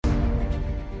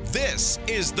This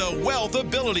is the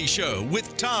Wealthability Show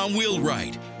with Tom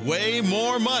Wheelwright. Way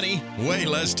more money, way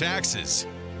less taxes.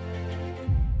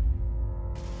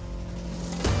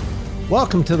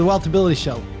 Welcome to the Wealthability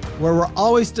Show, where we're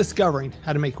always discovering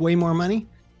how to make way more money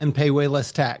and pay way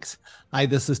less tax. Hi,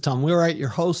 this is Tom Wheelwright, your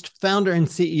host, founder, and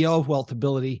CEO of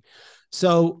Wealthability.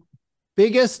 So,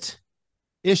 biggest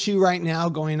issue right now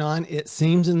going on, it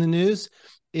seems in the news,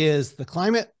 is the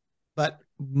climate, but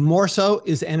more so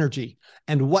is energy,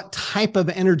 and what type of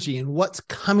energy and what's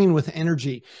coming with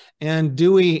energy. And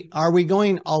are we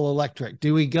going all electric?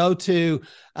 Do we go to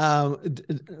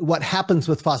what happens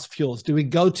with fossil fuels? Do we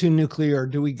go to nuclear?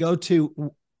 Do we go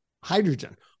to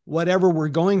hydrogen? Whatever we're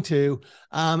going to.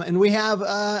 And we have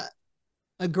a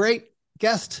great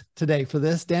guest today for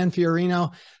this, Dan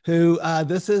Fiorino, who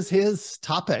this is his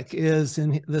topic, this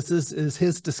is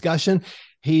his discussion.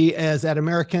 He is at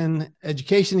American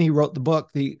Education. He wrote the book,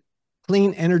 The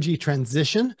Clean Energy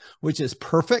Transition, which is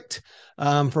perfect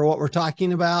for what we're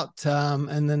talking about.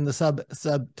 And then the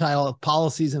subtitle of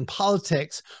Policies and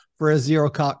Politics for a Zero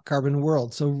Carbon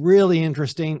World. So really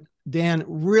interesting. Dan,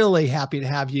 really happy to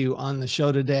have you on the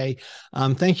show today.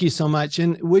 Thank you so much.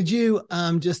 And would you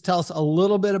just tell us a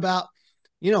little bit about,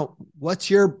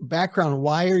 what's your background?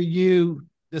 Why are you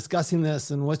discussing this,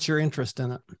 and what's your interest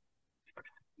in it?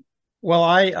 Well,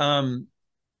 I'm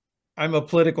a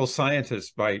political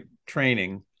scientist by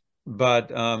training,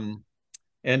 but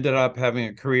ended up having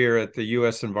a career at the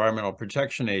U.S. Environmental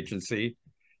Protection Agency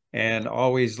and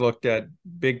always looked at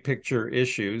big picture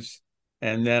issues.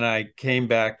 And then I came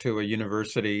back to a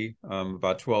university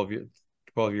about 12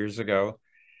 years ago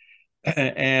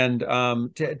and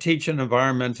to teach an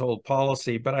environmental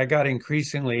policy, but I got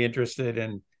increasingly interested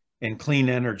in clean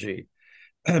energy.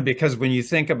 Because when you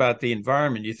think about the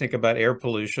environment, you think about air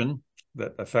pollution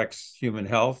that affects human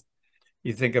health.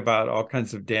 You think about all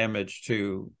kinds of damage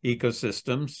to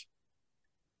ecosystems,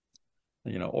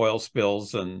 oil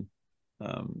spills and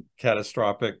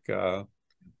catastrophic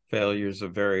failures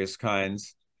of various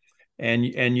kinds.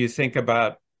 And you think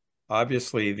about,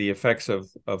 obviously, the effects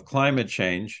of climate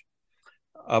change,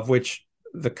 of which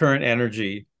the current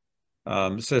energy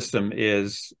system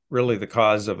is really the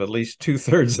cause of at least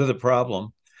 2/3 of the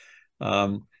problem.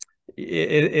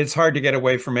 It's hard to get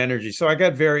away from energy. So I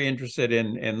got very interested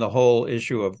in the whole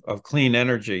issue of clean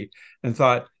energy and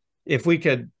thought, if we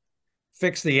could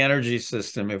fix the energy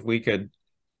system, if we could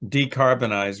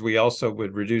decarbonize, we also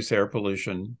would reduce air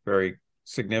pollution very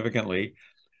significantly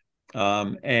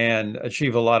and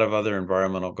achieve a lot of other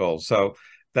environmental goals. So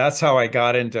that's how I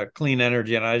got into clean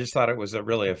energy. And I just thought it was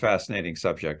really a fascinating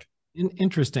subject.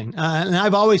 Interesting. And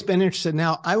I've always been interested.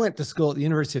 Now, I went to school at the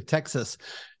University of Texas.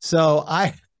 So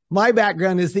my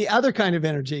background is the other kind of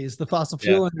energy, is the fossil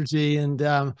fuel energy. And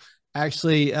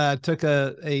actually took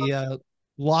a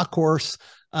law course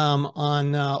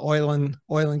on oil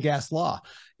and gas law.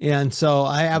 And so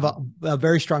I have a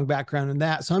very strong background in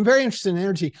that. So I'm very interested in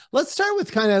energy. Let's start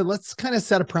with let's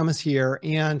set a premise here.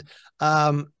 And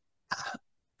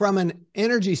from an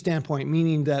energy standpoint,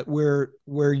 meaning that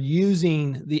we're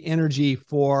using the energy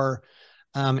for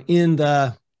in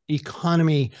the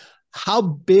economy, how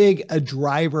big a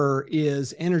driver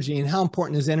is energy, and how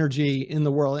important is energy in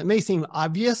the world? It may seem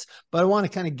obvious, but I want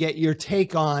to kind of get your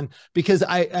take on, because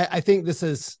I think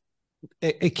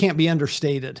it can't be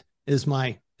understated, is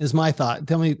my thought.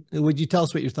 Would you tell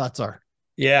us what your thoughts are?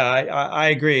 Yeah, I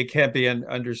agree. It can't be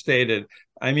understated.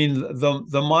 I mean,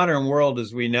 the modern world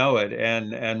as we know it,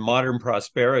 and modern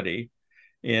prosperity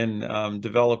in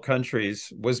developed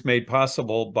countries was made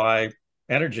possible by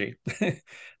energy,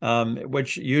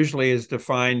 which usually is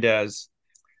defined as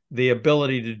the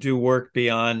ability to do work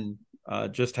beyond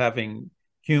just having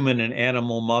human and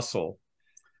animal muscle.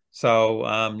 So,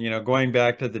 going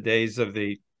back to the days of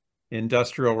the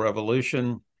Industrial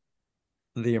Revolution,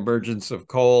 the emergence of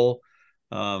coal,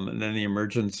 and then the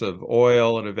emergence of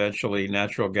oil, and eventually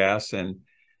natural gas and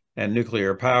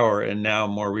nuclear power, and now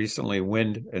more recently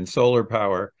wind and solar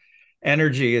power.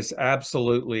 Energy is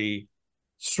absolutely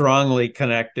strongly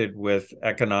connected with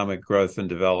economic growth and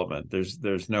development.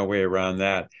 There's no way around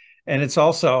that. And it's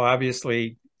also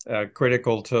obviously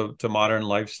critical to modern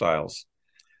lifestyles.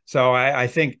 So I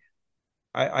think,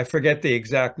 I forget the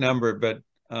exact number, but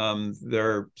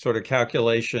there are sort of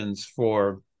calculations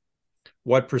for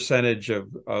what percentage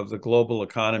of the global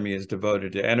economy is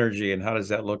devoted to energy, and how does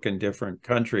that look in different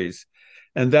countries.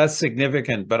 And that's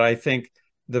significant. But I think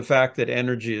the fact that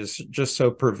energy is just so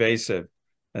pervasive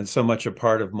and so much a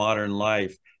part of modern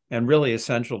life, and really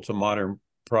essential to modern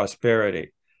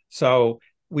prosperity. So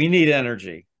we need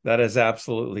energy. That is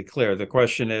absolutely clear. The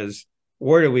question is,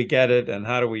 where do we get it and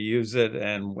how do we use it,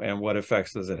 and what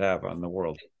effects does it have on the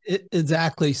world?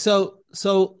 Exactly. So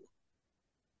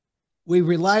we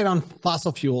relied on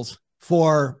fossil fuels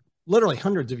for literally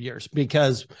hundreds of years,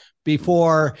 because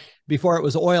before it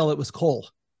was oil, it was coal.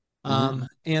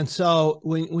 And so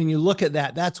when you look at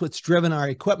that, that's what's driven our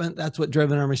equipment, that's what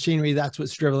driven our machinery, that's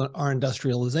what's driven our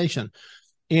industrialization.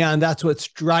 And that's what's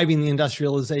driving the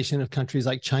industrialization of countries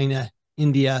like China,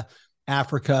 India,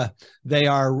 Africa. They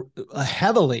are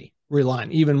heavily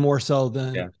reliant, even more so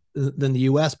than the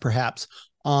US perhaps,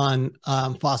 on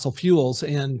fossil fuels,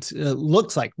 and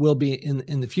looks like will be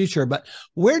in the future. But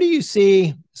where do you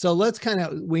see, so let's kind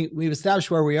of, we've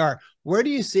established where we are. Where do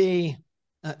you see,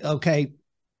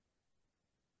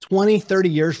 20, 30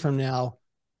 years from now,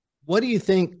 what do you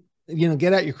think,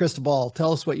 get out your crystal ball,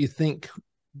 tell us what you think,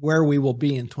 where we will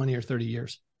be in 20 or 30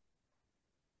 years.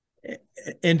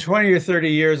 In 20 or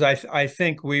 30 years, I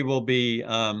think we will be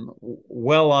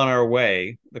well on our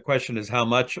way. The question is how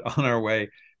much on our way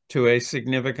to a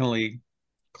significantly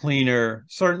cleaner,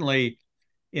 certainly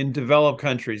in developed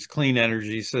countries, clean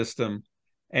energy system.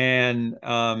 And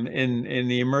in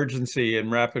the emergency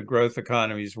and rapid growth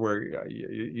economies where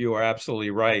you are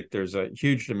absolutely right, there's a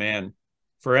huge demand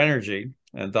for energy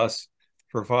and thus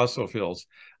for fossil fuels.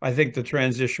 I think the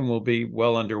transition will be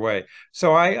well underway.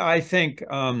 So I think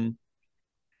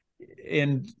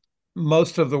in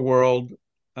most of the world,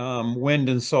 wind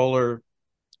and solar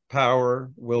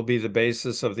power will be the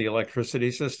basis of the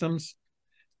electricity systems.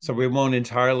 So we won't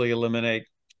entirely eliminate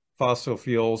fossil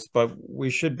fuels, but we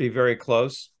should be very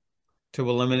close to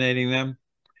eliminating them.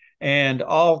 And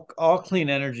all clean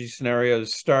energy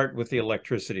scenarios start with the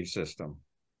electricity system,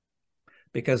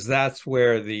 because that's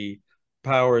where the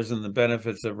powers and the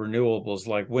benefits of renewables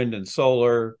like wind and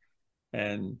solar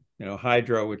and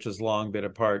hydro, which has long been a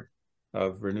part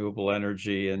of renewable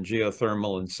energy, and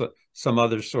geothermal and some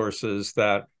other sources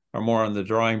that are more on the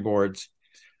drawing boards,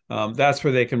 that's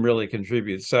where they can really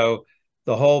contribute. So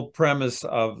the whole premise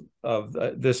of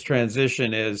this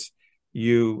transition is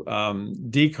you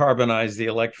decarbonize the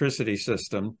electricity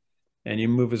system and you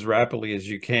move as rapidly as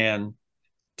you can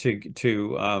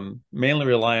to mainly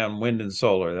rely on wind and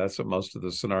solar. That's what most of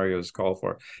the scenarios call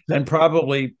for. Then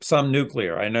probably some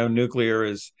nuclear. I know nuclear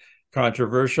is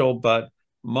controversial, but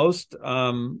most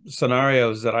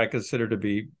scenarios that I consider to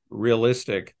be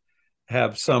realistic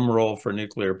have some role for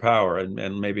nuclear power,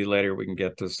 and maybe later we can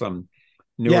get to some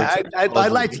newer. Yeah,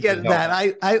 I'd like to get to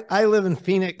that. I live in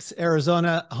Phoenix,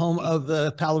 Arizona, home of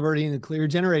the Palo Verde Nuclear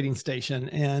Generating Station,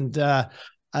 and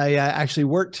I actually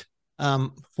worked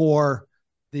for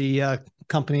the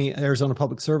company Arizona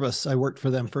Public Service. I worked for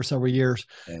them for several years,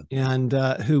 and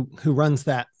who runs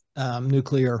that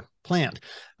nuclear plant.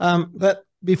 But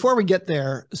before we get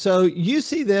there, so you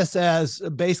see this as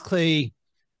basically,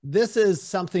 this is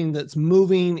something that's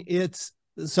moving. It's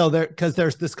so there, because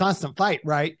there's this constant fight,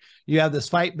 right? You have this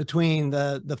fight between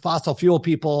the fossil fuel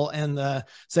people and the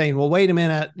saying, well, wait a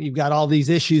minute, you've got all these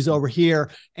issues over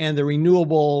here, and the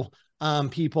renewable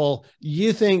people.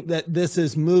 You think that this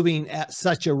is moving at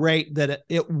such a rate that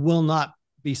it will not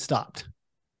be stopped?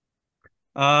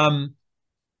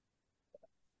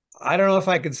 I don't know if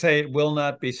I could say it will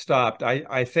not be stopped.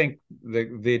 I think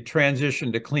the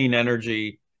transition to clean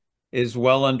energy is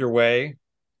well underway.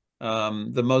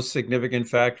 The most significant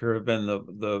factor have been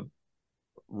the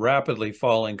rapidly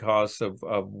falling costs of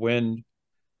wind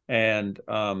and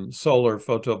solar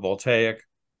photovoltaic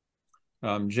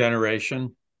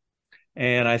generation.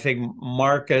 And I think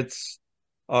markets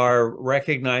are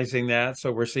recognizing that.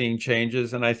 So we're seeing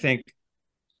changes. And I think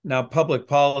now public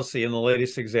policy, and the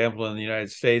latest example in the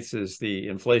United States is the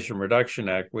Inflation Reduction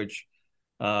Act, which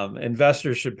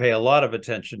investors should pay a lot of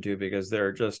attention to, because there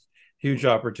are just huge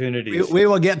opportunities. We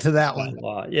will get to that one.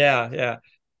 Yeah,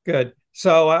 good.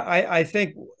 So I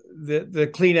think the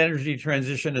clean energy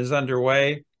transition is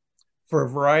underway for a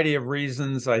variety of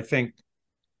reasons. I think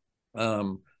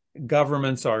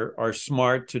governments are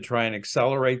smart to try and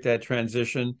accelerate that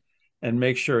transition and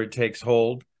make sure it takes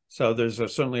hold. So there's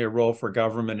certainly a role for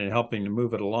government in helping to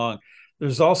move it along.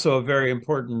 There's also a very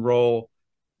important role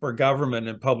for government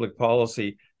and public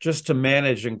policy just to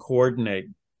manage and coordinate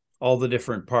all the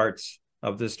different parts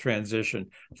of this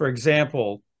transition. For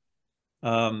example,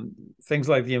 things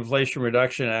like the Inflation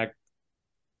Reduction Act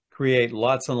create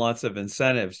lots and lots of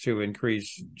incentives to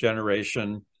increase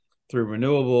generation through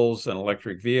renewables and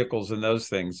electric vehicles and those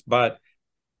things. But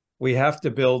we have to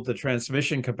build the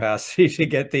transmission capacity to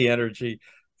get the energy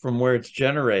from where it's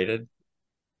generated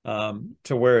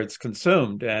to where it's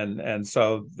consumed. And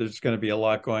so there's going to be a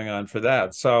lot going on for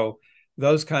that. So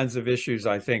those kinds of issues,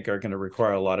 I think, are going to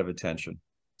require a lot of attention.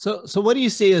 So what do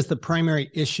you see as the primary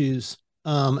issues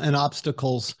and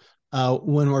obstacles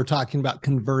when we're talking about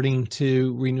converting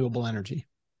to renewable energy?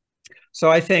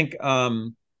 So I think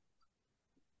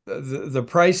the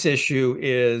price issue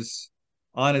is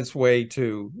on its way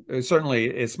to, certainly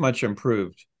it's much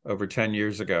improved over 10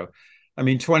 years ago. I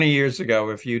mean, 20 years ago,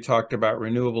 if you talked about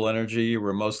renewable energy, you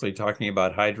were mostly talking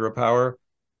about hydropower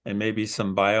and maybe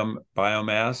some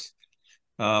biomass.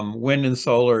 Wind and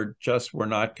solar just were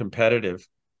not competitive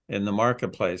in the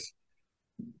marketplace.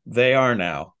 They are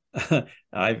now.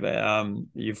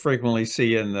 You frequently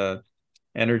see in the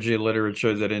energy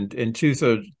literature that in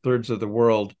two-thirds of the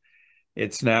world,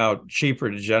 it's now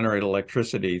cheaper to generate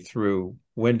electricity through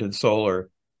wind and solar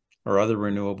or other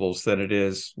renewables than it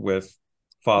is with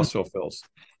fossil fuels.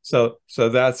 So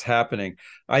that's happening.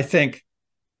 I think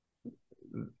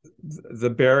the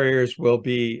barriers will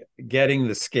be getting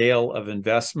the scale of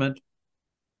investment,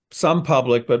 some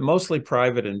public, but mostly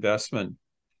private investment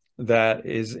that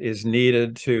is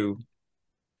needed to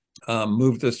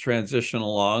move this transition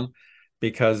along,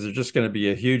 because there's just going to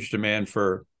be a huge demand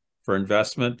for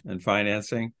investment and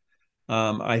financing.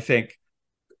 I think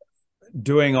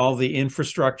doing all the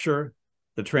infrastructure,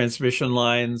 the transmission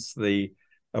lines, the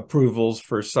approvals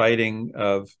for siting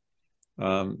of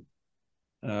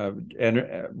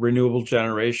renewable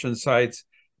generation sites,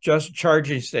 just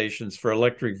charging stations for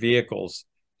electric vehicles.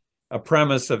 A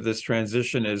premise of this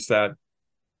transition is that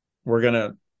we're going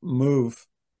to move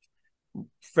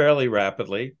fairly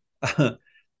rapidly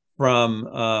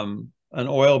from an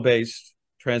oil-based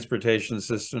transportation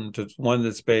system to one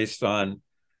that's based on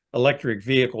electric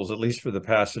vehicles, at least for the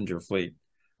passenger fleet.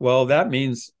 Well, that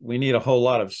means we need a whole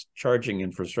lot of charging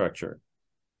infrastructure.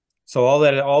 So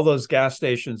all those gas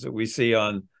stations that we see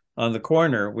on the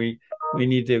corner, we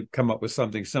need to come up with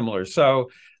something similar. So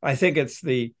I think it's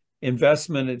the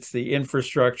investment, it's the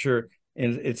infrastructure,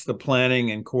 and it's the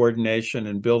planning and coordination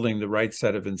and building the right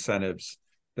set of incentives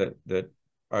that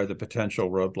are the potential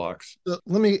roadblocks.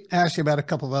 Let me ask you about a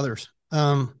couple of others.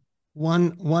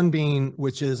 One being,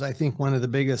 which is I think one of the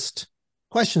biggest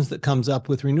questions that comes up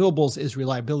with renewables, is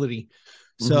reliability.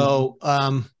 So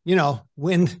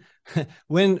wind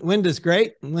is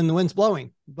great when the wind's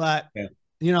blowing, but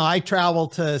I travel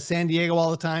to San Diego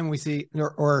all the time. We see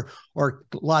or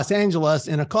Los Angeles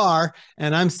in a car,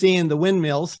 and I'm seeing the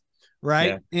windmills,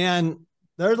 right? Yeah. And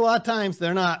there's a lot of times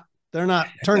they're not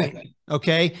turning.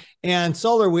 Okay. And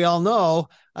solar, we all know,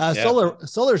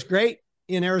 solar's great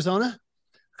in Arizona,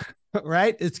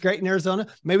 right? It's great in Arizona,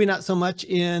 maybe not so much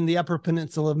in the Upper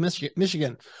Peninsula of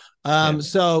Michigan.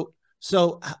 So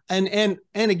again,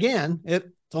 it's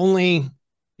only,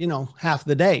 half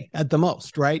the day at the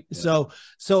most, right? Yeah.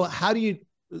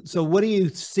 So what do you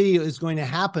see is going to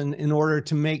happen in order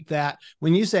to make that,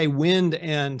 when you say wind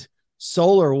and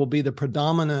solar will be the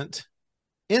predominant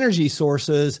energy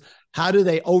sources, how do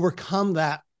they overcome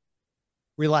that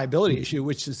reliability issue,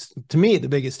 which is, to me, the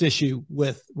biggest issue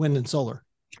with wind and solar?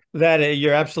 That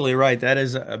you're absolutely right. That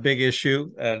is a big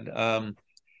issue. And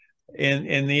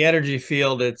in the energy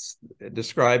field, it's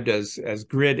described as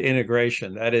grid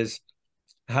integration. That is,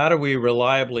 how do we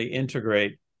reliably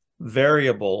integrate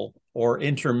variable or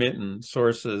intermittent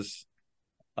sources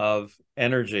of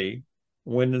energy,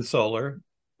 wind and solar,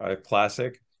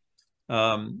 classic,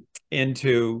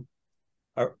 into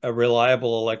a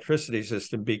reliable electricity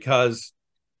system? Because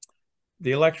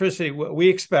the electricity we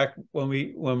expect when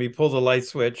we pull the light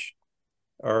switch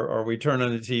or we turn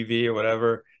on the TV or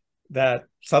whatever, that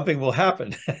something will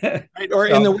happen. Right. Or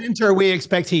in the winter, we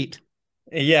expect heat.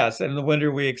 Yes. In the winter,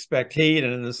 we expect heat.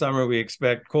 And in the summer, we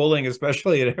expect cooling,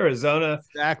 especially in Arizona.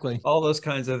 Exactly. All those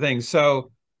kinds of things.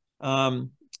 So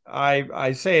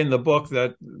I say in the book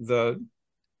that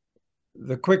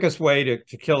the quickest way to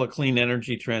kill a clean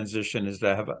energy transition is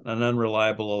to have an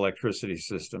unreliable electricity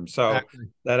system. So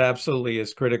that absolutely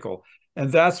is critical.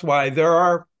 And that's why there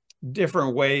are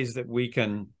different ways that we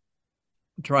can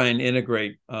try and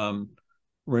integrate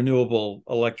renewable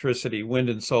electricity, wind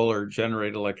and solar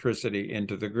generate electricity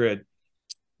into the grid.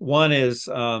 One is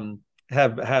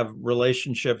have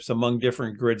relationships among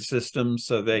different grid systems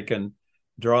so they can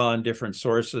draw on different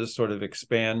sources, sort of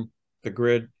expand the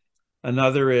grid.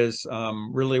 Another is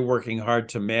really working hard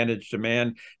to manage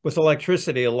demand. With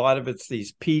electricity, a lot of it's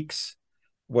these peaks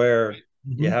where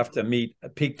you have to meet a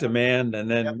peak demand and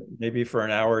then maybe for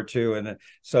an hour or two. And then,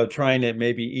 so trying to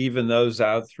maybe even those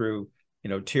out through,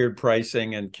 tiered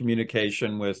pricing and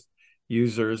communication with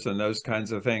users and those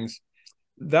kinds of things.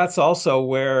 That's also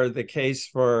where the case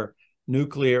for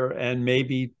nuclear and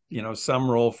maybe, some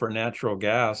role for natural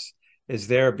gas is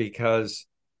there, because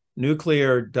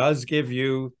nuclear does give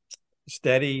you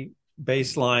steady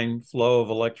baseline flow of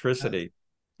electricity,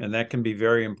 and that can be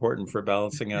very important for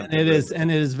balancing out. And it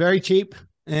is very cheap,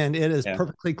 and it is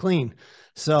perfectly clean.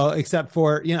 So, except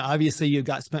for, obviously you've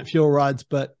got spent fuel rods,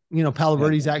 but Palo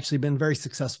Verde's actually been very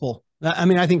successful. I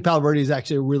mean, I think Palo Verde is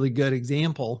actually a really good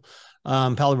example.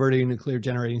 Palo Verde Nuclear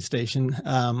Generating Station,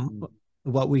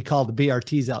 what we call the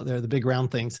BRTs out there, the big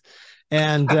round things,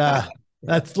 and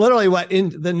that's literally what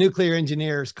the nuclear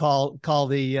engineers call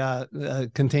the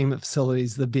containment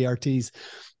facilities, the BRTs.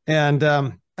 And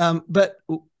but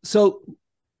so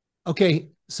okay,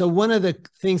 so one of the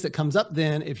things that comes up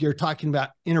then, if you're talking about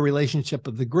interrelationship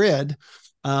of the grid,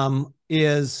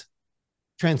 is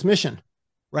transmission.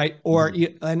 Right. Or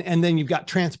and then you've got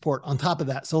transport on top of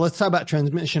that. So let's talk about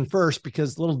transmission first, because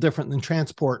it's a little different than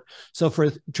transport. So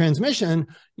for transmission,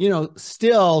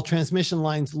 still transmission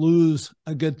lines lose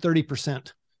a good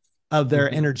 30% of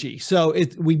their energy. So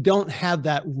we don't have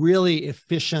that really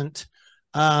efficient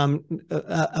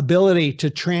ability to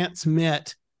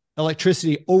transmit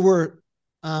electricity over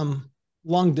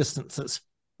long distances.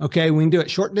 Okay, we can do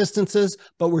it short distances,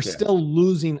 but we're still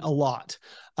losing a lot.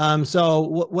 So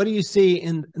what do you see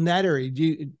in that area?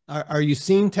 Are you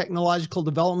seeing technological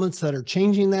developments that are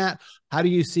changing that? How do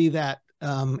you see that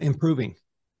improving?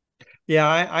 Yeah,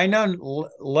 I know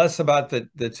less about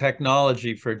the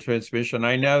technology for transmission.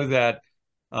 I know that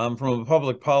from a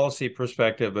public policy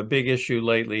perspective, a big issue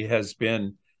lately has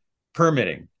been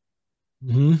permitting.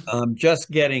 Just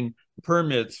getting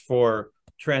permits for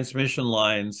transmission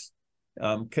lines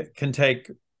can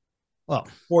take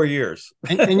 4 years,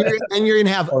 and you're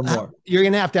gonna have you're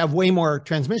gonna have to have way more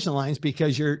transmission lines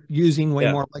because you're using way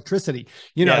more electricity.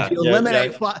 If you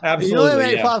eliminate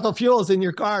fossil fuels in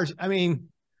your cars, I mean,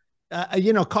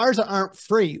 cars aren't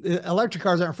free. Electric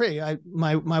cars aren't free.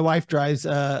 My wife drives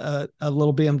a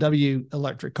little BMW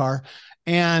electric car,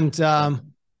 and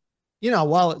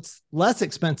while it's less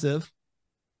expensive,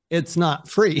 it's not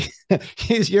free.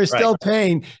 You're still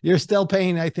paying.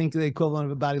 I think the equivalent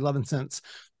of about 11 cents.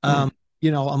 A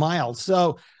mile.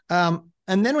 So, and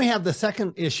then we have the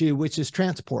second issue, which is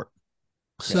transport.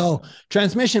 So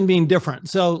transmission being different.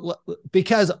 So,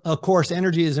 because of course,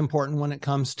 energy is important when it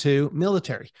comes to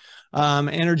military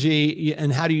energy,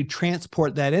 and how do you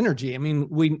transport that energy? I mean,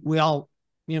 we all,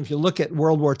 if you look at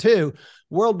World War II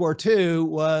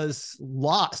was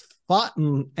fought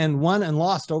and won and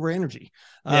lost over energy.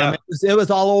 It was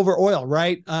all over oil,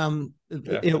 right?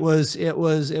 It was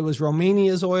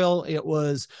Romania's oil. It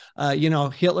was,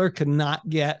 Hitler could not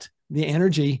get the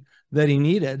energy that he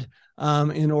needed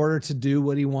in order to do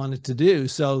what he wanted to do.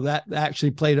 So that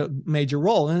actually played a major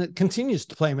role, and it continues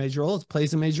to play a major role. It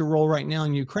plays a major role right now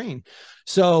in Ukraine.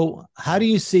 So how do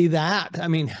you see that? I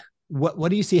mean, what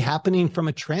do you see happening from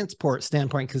a transport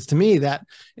standpoint? Because to me, that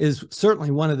is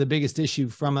certainly one of the biggest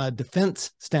issues from a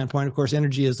defense standpoint. Of course,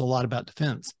 energy is a lot about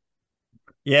defense.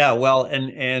 Yeah, well, and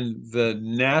the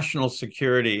national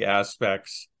security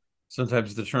aspects,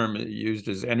 sometimes the term used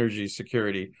as energy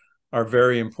security, are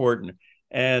very important.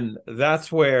 And that's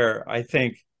where I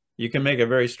think you can make a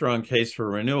very strong case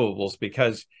for renewables,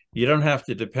 because you don't have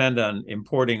to depend on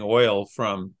importing oil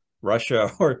from Russia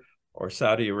or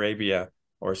Saudi Arabia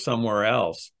or somewhere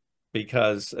else.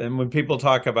 And when people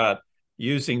talk about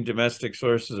using domestic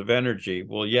sources of energy,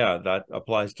 well, yeah, that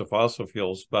applies to fossil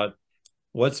fuels, but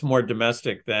what's more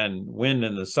domestic than wind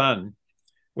and the sun,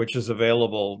 which is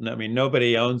available? I mean,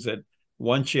 nobody owns it.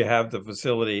 Once you have the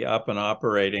facility up and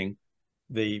operating,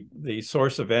 the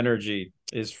source of energy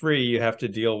is free. You have to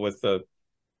deal with the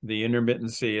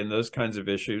intermittency and those kinds of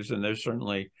issues, and they're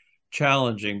certainly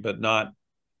challenging, but not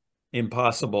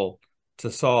impossible to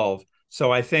solve. So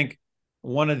I think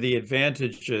one of the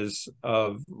advantages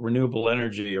of renewable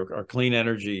energy or clean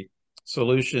energy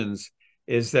solutions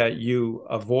is that you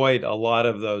avoid a lot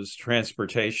of those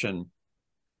transportation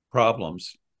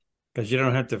problems, because you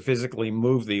don't have to physically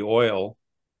move the oil,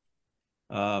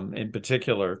 in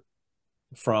particular,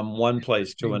 from one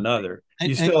place to another.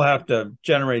 You still have to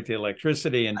generate the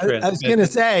electricity and transmit. I was going to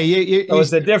say,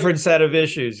 it's a different set of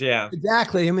issues. Yeah,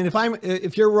 exactly. I mean,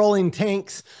 if you're rolling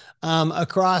tanks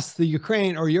across the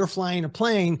Ukraine, or you're flying a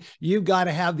plane, you've got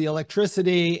to have the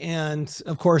electricity. And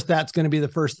of course, that's going to be the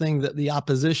first thing that the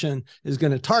opposition is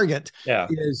going to target.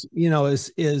 Is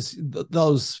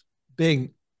those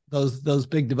big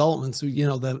developments,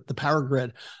 the power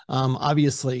grid,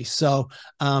 obviously. So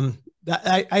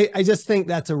I just think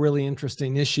that's a really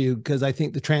interesting issue, because I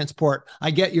think the transport, I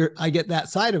get that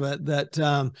side of it,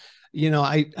 that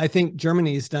I think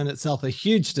Germany's done itself a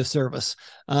huge disservice,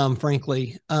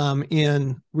 frankly,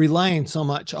 in relying so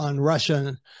much on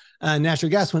Russian natural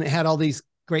gas when it had all these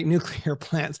great nuclear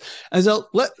plants. And so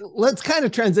let's kind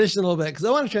of transition a little bit, because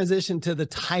I want to transition to the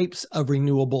types of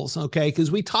renewables, okay?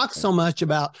 Because we talk so much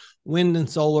about wind and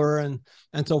solar and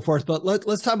so forth, but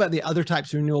let's talk about the other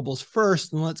types of renewables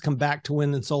first, and let's come back to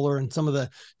wind and solar and some of the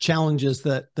challenges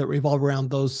that revolve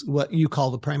around those, what you call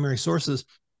the primary sources.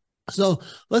 So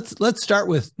let's start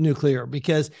with nuclear,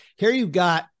 because here you've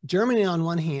got Germany on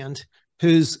one hand,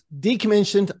 who's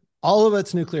decommissioned all of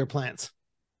its nuclear plants,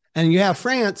 and you have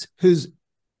France who's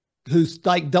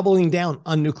like doubling down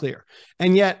on nuclear,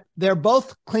 and yet they're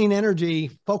both clean energy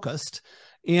focused.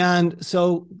 And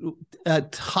so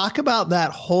talk about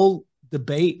that whole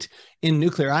debate in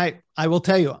nuclear. I will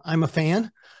tell you, I'm a fan.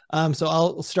 So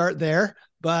I'll start there,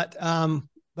 but I'm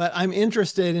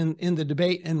interested in the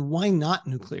debate, and why not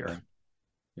nuclear?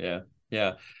 Yeah.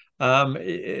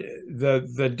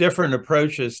 The different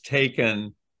approaches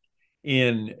taken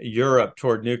in Europe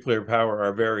toward nuclear power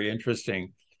are very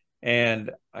interesting.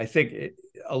 And I think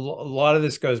a lot of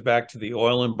this goes back to the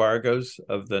oil embargoes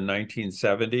of the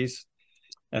 1970s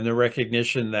and the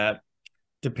recognition that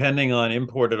depending on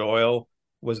imported oil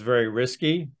was very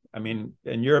risky. I mean,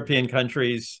 in European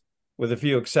countries, with a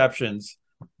few exceptions,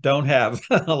 don't have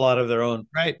a lot of their own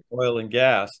oil and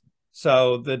gas.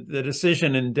 So the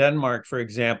decision in Denmark, for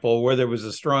example, where there was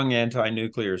a strong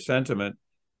anti-nuclear sentiment,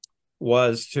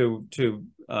 was to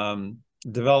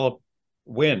develop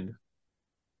wind.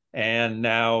 And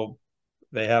now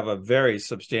they have a very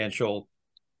substantial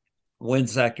wind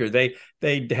sector.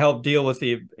 They help deal with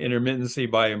the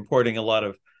intermittency by importing a lot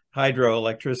of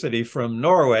hydroelectricity from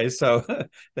Norway, so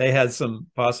they had some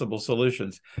possible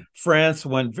solutions. France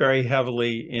went very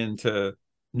heavily into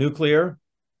nuclear,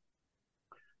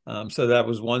 so that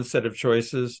was one set of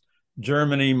choices.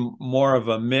 Germany, more of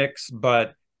a mix,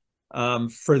 but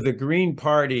for the Green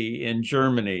Party in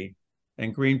Germany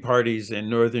and Green parties in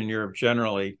Northern Europe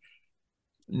generally,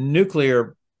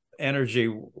 nuclear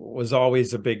energy was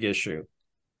always a big issue.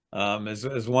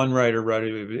 As one writer wrote,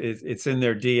 it's in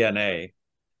their DNA,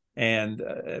 and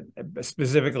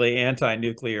specifically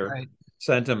anti-nuclear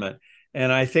sentiment.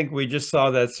 And I think we just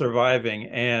saw that surviving,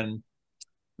 and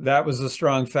that was a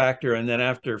strong factor. And then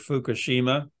after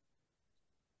Fukushima,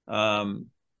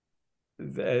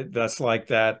 that's like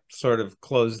that sort of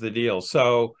closed the deal.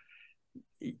 So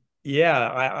yeah,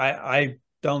 I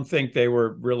don't think they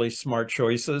were really smart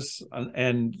choices.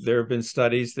 And there have been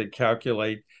studies that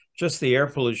calculate just the air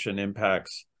pollution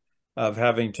impacts of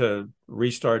having to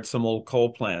restart some old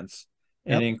coal plants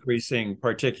and increasing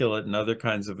particulate and other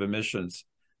kinds of emissions.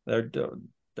 There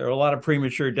are a lot of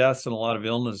premature deaths and a lot of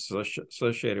illness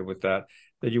associated with that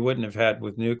you wouldn't have had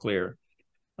with nuclear.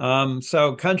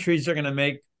 So countries are going to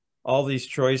make all these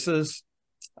choices.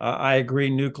 I agree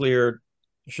nuclear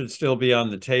should still be on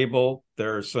the table.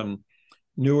 There are some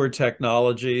newer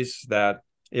technologies that,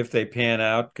 if they pan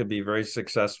out, could be very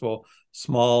successful.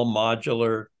 Small,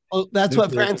 modular. Well, that's nuclear.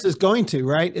 What France is going to,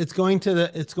 right? It's going to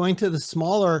the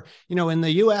smaller, in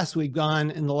the US, we've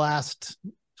gone in the last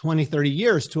 20, 30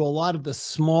 years to a lot of the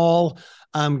small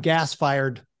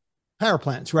gas-fired power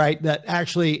plants, right? That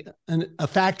actually a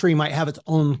factory might have its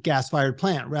own gas-fired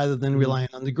plant rather than relying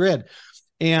on the grid.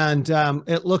 And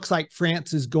it looks like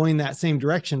France is going that same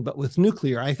direction, but with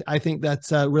nuclear. I think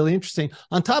that's really interesting.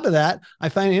 On top of that, I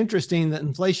find it interesting that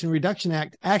Inflation Reduction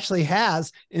Act actually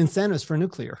has incentives for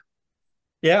nuclear.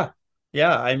 Yeah.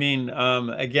 I mean,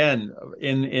 again,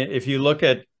 if you look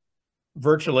at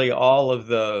virtually all of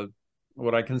the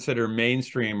what I consider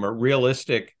mainstream or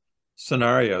realistic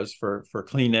scenarios for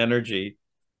clean energy,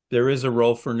 there is a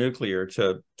role for nuclear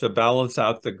to balance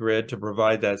out the grid, to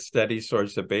provide that steady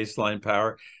source of baseline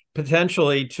power,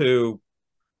 potentially to,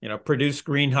 produce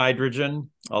green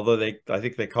hydrogen, although I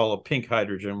think they call it pink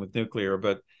hydrogen with nuclear,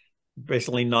 but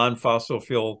basically non-fossil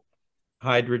fuel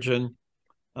hydrogen,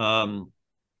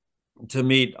 to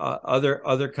meet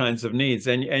other kinds of needs.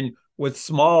 And with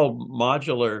small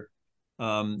modular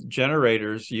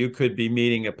generators, you could be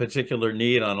meeting a particular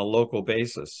need on a local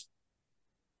basis.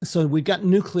 So we've got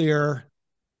nuclear.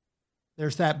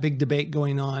 There's that big debate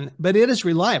going on, but it is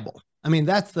reliable. I mean,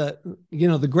 that's the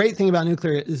great thing about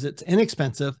nuclear is it's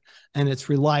inexpensive and it's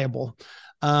reliable.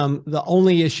 The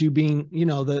only issue being,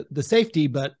 the safety,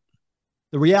 but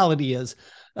the reality is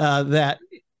that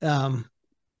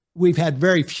we've had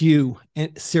very few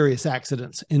serious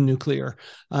accidents in nuclear,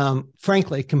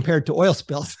 frankly, compared to oil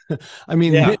spills. I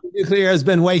mean, nuclear has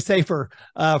been way safer,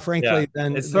 frankly,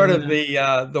 than it's sort of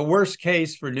the worst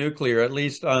case for nuclear, at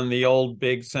least on the old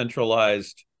big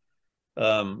centralized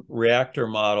reactor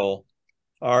model,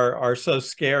 are so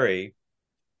scary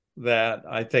that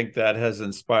I think that has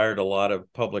inspired a lot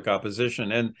of public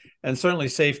opposition. And certainly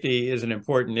safety is an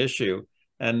important issue.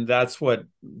 And that's what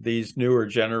these newer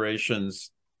generations,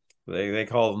 they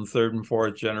call them third and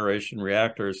fourth generation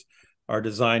reactors, are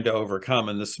designed to overcome.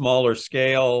 And the smaller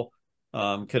scale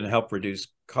can help reduce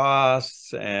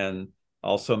costs and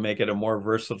also make it a more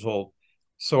versatile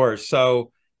source.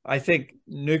 So I think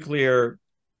nuclear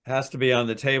has to be on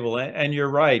the table. And you're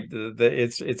right,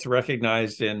 it's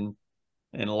recognized in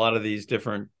a lot of these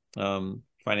different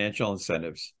financial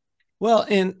incentives. Well,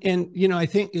 and I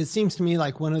think it seems to me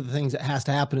like one of the things that has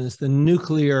to happen is the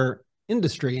nuclear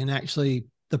industry, and actually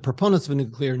the proponents of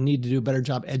nuclear, need to do a better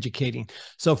job educating.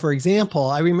 So, for example,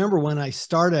 I remember when I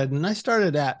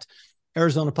started at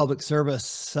Arizona Public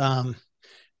Service,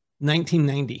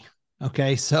 1990.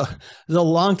 Okay, so it was a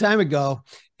long time ago,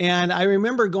 and I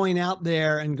remember going out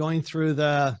there and going through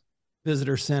the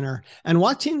visitor center and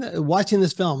watching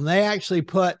this film. They actually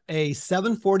put a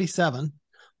 747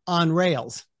 on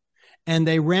rails, and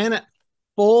they ran it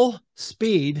full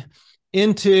speed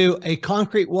into a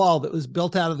concrete wall that was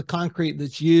built out of the concrete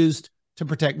that's used to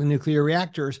protect the nuclear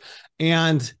reactors.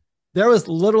 And there was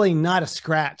literally not a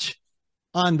scratch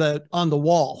on the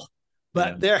wall,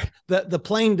 but the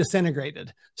plane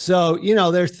disintegrated. So,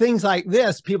 there's things like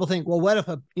this. People think, well, what if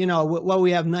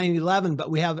we have 9/11, but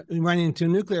we run into a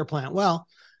nuclear plant? Well,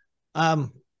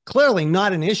 clearly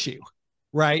not an issue.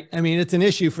 Right. I mean, it's an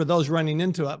issue for those running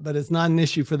into it, but it's not an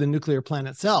issue for the nuclear plant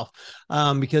itself,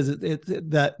 because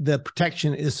the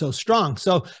protection is so strong.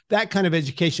 So that kind of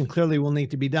education clearly will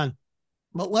need to be done.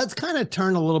 But let's kind of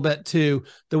turn a little bit to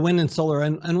the wind and solar.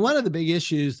 And one of the big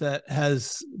issues that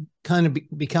has kind of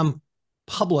become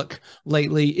public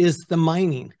lately is the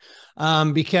mining,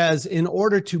 because in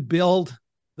order to build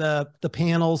the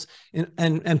panels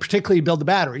and particularly build the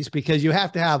batteries, because you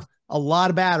have to have a lot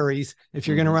of batteries if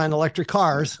you're going to run electric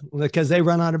cars, because they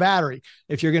run on a battery.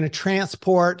 If you're going to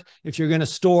transport, if you're going to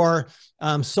store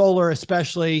solar,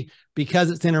 especially because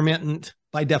it's intermittent,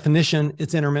 by definition,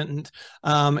 it's intermittent,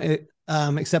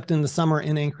 except in the summer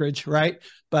in Anchorage, right?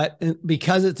 But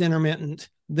because it's intermittent,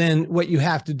 then what you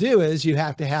have to do is you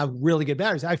have to have really good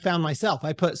batteries. I found myself,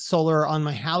 I put solar on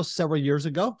my house several years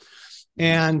ago,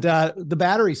 and the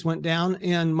batteries went down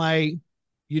and my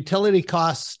utility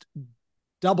cost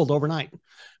doubled overnight,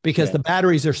 because the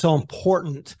batteries are so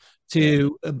important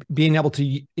to being able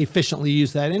to efficiently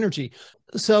use that energy.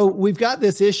 So we've got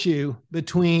this issue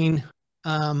between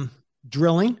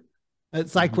drilling.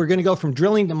 It's like we're going to go from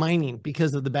drilling to mining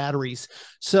because of the batteries.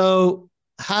 So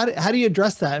how do you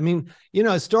address that? I mean,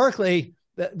 historically,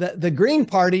 the green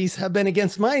parties have been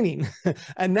against mining,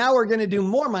 and now we're going to do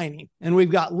more mining. And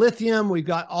we've got lithium, we've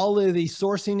got all of these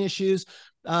sourcing issues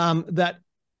that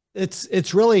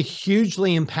it's really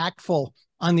hugely impactful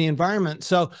on the environment.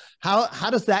 So how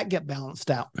does that get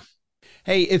balanced out?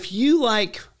 Hey, if you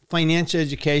like financial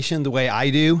education the way I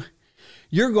do,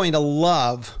 you're going to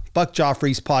love Buck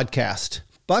Joffrey's podcast.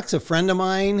 Buck's a friend of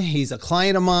mine. He's a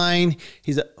client of mine.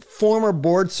 He's a former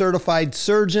board certified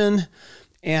surgeon,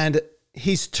 and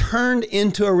he's turned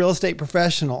into a real estate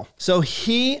professional. So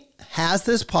he has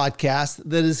this podcast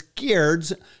that is geared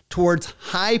towards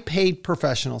high paid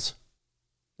professionals.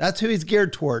 That's who he's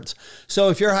geared towards. So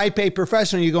if you're a high paid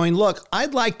professional, you're going, look,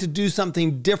 I'd like to do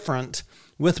something different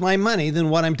with my money than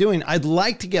what I'm doing. I'd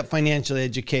like to get financially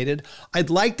educated. I'd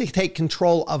like to take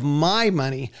control of my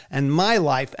money and my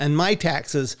life and my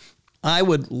taxes. I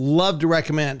would love to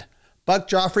recommend Buck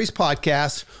Joffrey's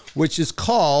podcast, which is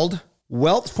called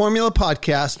Wealth Formula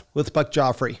Podcast with Buck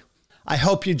Joffrey. I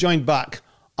hope you join Buck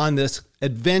on this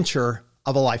adventure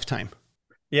of a lifetime.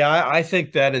 Yeah, I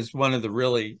think that is one of the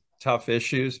really tough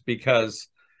issues, because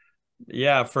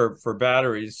for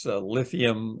batteries,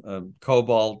 lithium,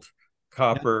 cobalt,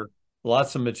 copper,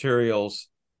 lots of materials,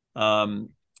 and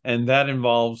that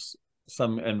involves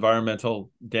some environmental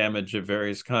damage of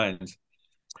various kinds.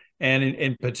 And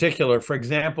in particular, for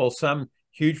example, some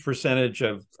huge percentage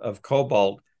of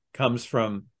cobalt comes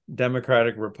from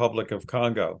Democratic Republic of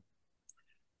Congo.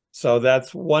 So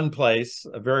that's one place,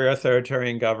 a very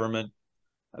authoritarian government.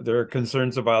 There are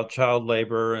concerns about child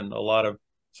labor and a lot of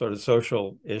sort of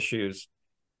social issues.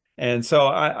 And so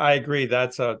I agree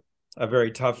that's a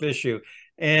very tough issue.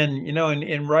 And,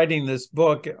 in writing this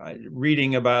book,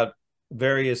 reading about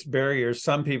various barriers,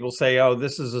 some people say, oh,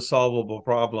 this is a solvable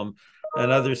problem.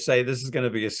 And others say this is going to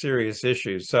be a serious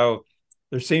issue. So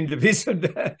there seem to be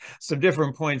some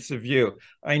different points of view.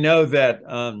 I know that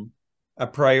a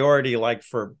priority, like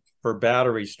for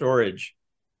battery storage,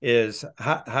 is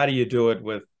how do you do it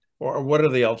with, or what are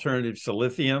the alternatives to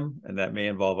lithium? And that may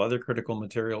involve other critical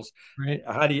materials. Right.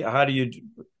 How do you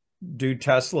do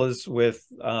Teslas with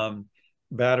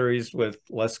batteries with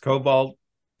less cobalt,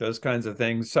 those kinds of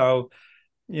things? So,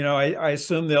 I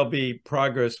assume there'll be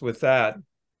progress with that,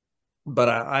 but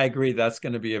I agree that's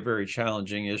going to be a very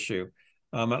challenging issue.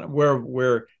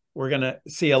 We're going to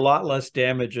see a lot less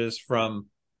damages from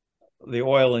the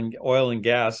oil and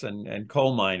gas and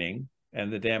coal mining,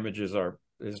 and the damages are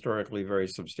historically very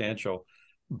substantial.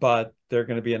 But they're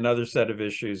going to be another set of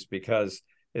issues because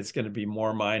it's going to be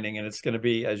more mining, and it's going to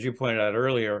be, as you pointed out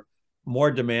earlier,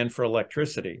 more demand for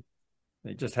electricity.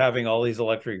 Just having all these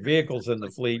electric vehicles in the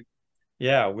fleet,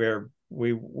 yeah,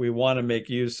 we want to make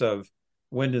use of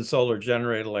wind and solar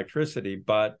generated electricity,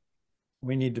 but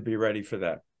we need to be ready for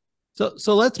that.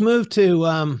 So let's move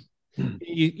to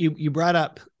you brought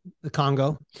up the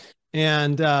Congo,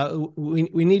 and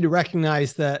we need to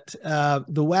recognize that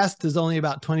the West is only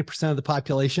about 20% of the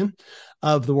population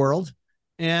of the world,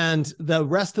 and the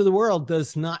rest of the world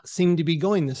does not seem to be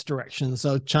going this direction.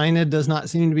 So China does not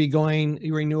seem to be going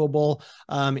renewable.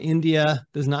 India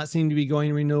does not seem to be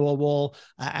going renewable.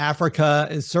 Africa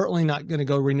is certainly not going to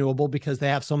go renewable because they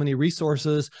have so many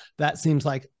resources. That seems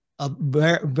like a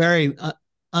very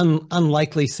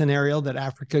unlikely scenario that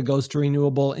Africa goes to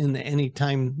renewable in the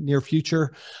anytime near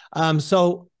future.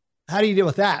 So how do you deal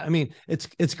with that? I mean,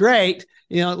 it's great.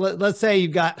 Let's say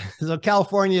you've got, so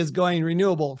California is going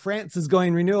renewable, France is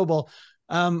going renewable,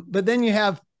 but then you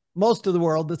have most of the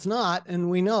world that's not, and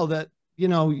we know that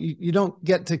you don't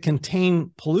get to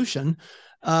contain pollution.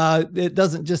 It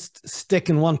doesn't just stick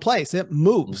in one place; it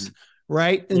moves,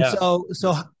 right? And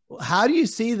so how do you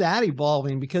see that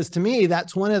evolving? Because to me,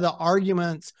 that's one of the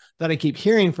arguments that I keep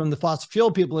hearing from the fossil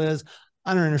fuel people is,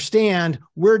 I don't understand.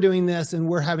 We're doing this and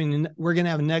we're going to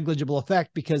have a negligible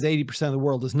effect because 80% of the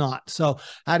world is not. So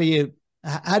how do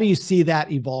you see that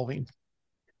evolving?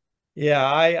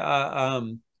 Yeah,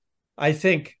 I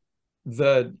think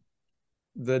the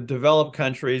developed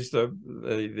countries,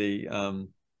 the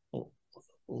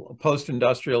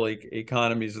post-industrial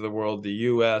economies of the world, the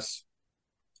U.S.,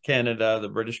 Canada, the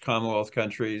British Commonwealth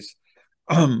countries,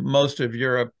 most of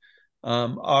Europe,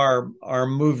 are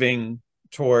moving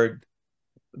toward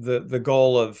the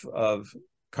goal of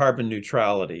carbon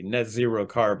neutrality, net zero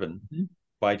carbon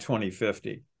by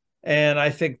 2050. And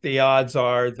I think the odds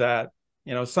are that,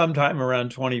 sometime around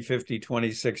 2050,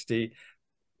 2060,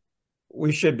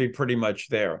 we should be pretty much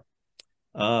there.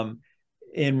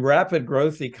 In rapid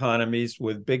growth economies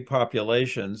with big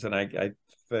populations, and I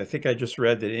think I just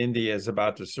read that India is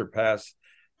about to surpass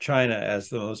China as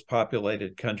the most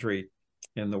populated country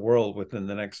in the world within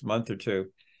the next month or two.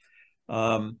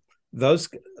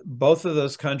 Both of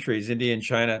those countries, India and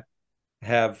China,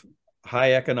 have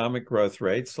high economic growth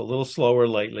rates, a little slower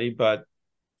lately, but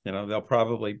they'll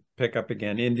probably pick up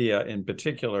again, India in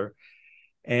particular.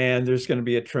 And there's going to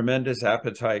be a tremendous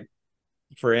appetite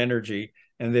for energy,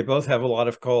 and they both have a lot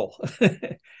of coal.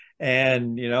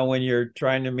 And when you're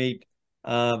trying to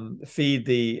feed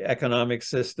the economic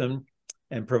system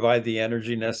and provide the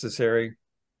energy necessary,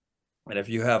 and if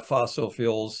you have fossil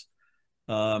fuels,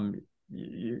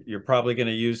 you're probably going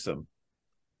to use them.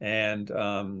 And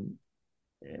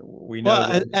we know.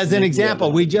 Well, as an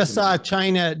example, we just saw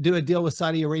China do a deal with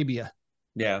Saudi Arabia.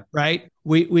 Yeah. Right.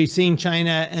 We've seen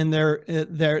China and their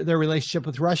relationship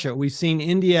with Russia. We've seen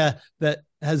India that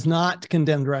has not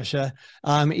condemned Russia,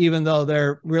 even though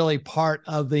they're really part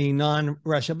of the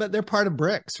non-Russia, but they're part of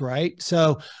BRICS, right?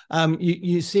 So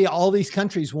you see all these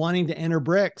countries wanting to enter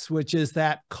BRICS, which is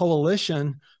that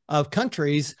coalition of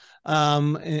countries,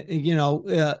 that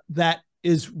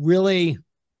is really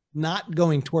not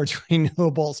going towards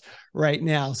renewables right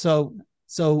now. So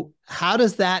how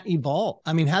does that evolve?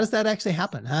 I mean, how does that actually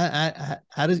happen?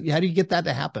 How do you get that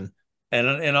to happen?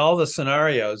 And in all the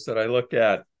scenarios that I looked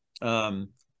at,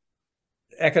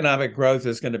 economic growth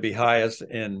is going to be highest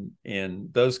in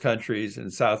those countries in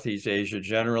Southeast Asia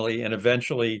generally, and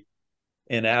eventually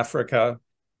in Africa.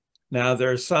 Now,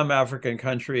 there are some African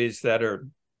countries that are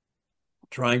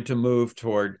trying to move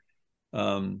toward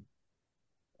a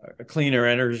cleaner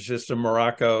energy system.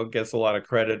 Morocco gets a lot of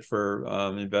credit for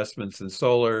investments in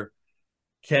solar.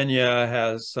 Kenya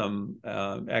has some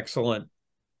excellent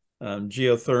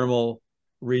geothermal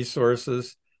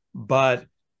resources, but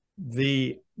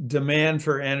the demand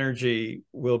for energy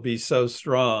will be so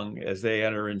strong as they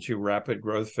enter into rapid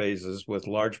growth phases with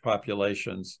large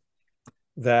populations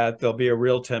that there'll be a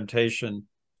real temptation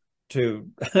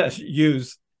to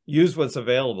use what's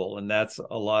available, and that's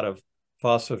a lot of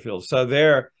fossil fuels. So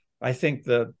I think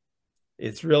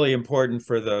it's really important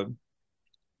for the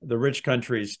rich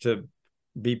countries to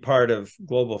be part of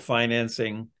global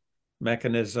financing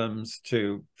mechanisms,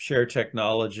 to share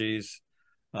technologies.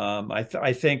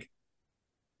 I think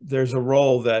there's a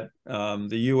role that the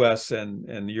U.S.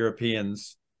 and the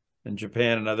Europeans and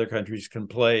Japan and other countries can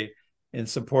play in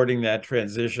supporting that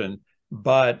transition.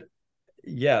 But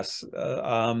yes,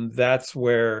 that's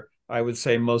where I would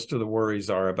say most of the worries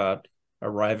are about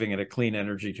arriving at a clean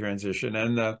energy transition.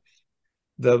 And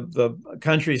the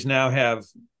countries now have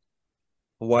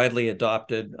widely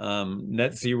adopted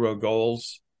net zero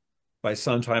goals by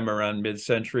sometime around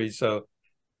mid-century. So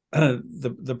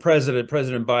the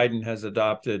President Biden has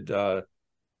adopted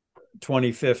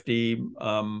 2050.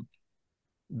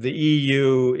 The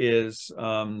EU is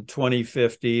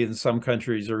 2050, and some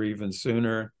countries are even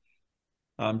sooner.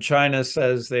 China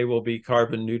says they will be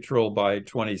carbon neutral by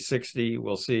 2060.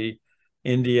 We'll see.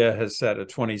 India has set a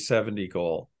 2070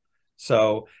 goal.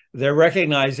 So they're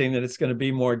recognizing that it's going to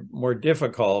be more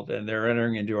difficult, and they're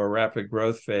entering into a rapid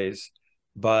growth phase.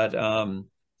 But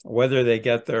whether they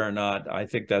get there or not, I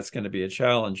think that's going to be a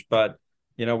challenge. But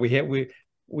you know, we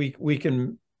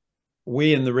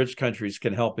in the rich countries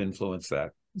can help influence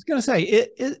that. I was going to say,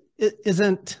 it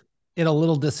isn't it a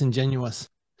little disingenuous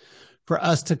for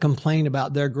us to complain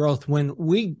about their growth when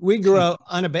we grew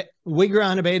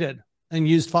unabated and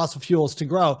used fossil fuels to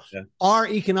grow? Yeah. Our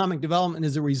economic development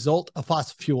is a result of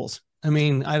fossil fuels. I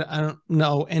mean, I don't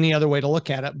know any other way to look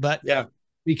at it, but yeah,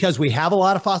 because we have a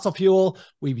lot of fossil fuel,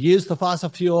 we've used the fossil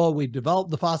fuel, we've developed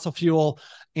the fossil fuel,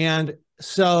 and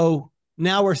so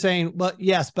now we're saying, well,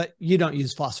 yes, but you don't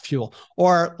use fossil fuel.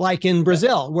 Or like in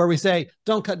Brazil, where we say,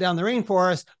 don't cut down the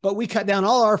rainforest, but we cut down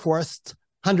all our forests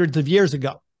hundreds of years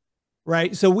ago,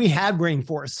 right? So we had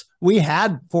rainforests, we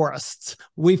had forests,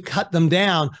 we've cut them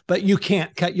down, but you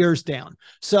can't cut yours down.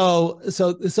 So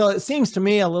it seems to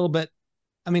me a little bit,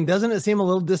 I mean, doesn't it seem a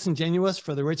little disingenuous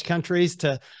for the rich countries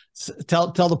to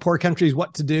tell the poor countries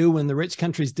what to do when the rich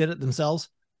countries did it themselves?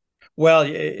 Well,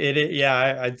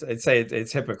 I'd say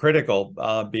it's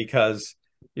hypocritical because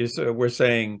we're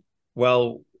saying,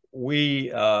 well,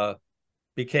 we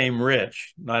became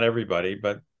rich, not everybody,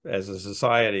 but as a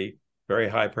society, very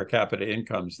high per capita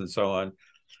incomes and so on,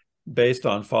 based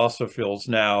on fossil fuels.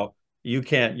 Now, you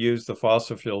can't use the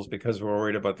fossil fuels because we're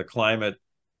worried about the climate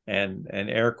and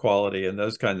air quality and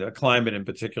those kinds of climate in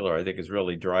particular, I think is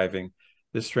really driving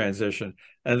this transition.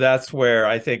 And that's where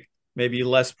I think maybe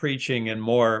less preaching and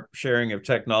more sharing of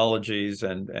technologies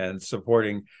and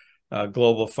supporting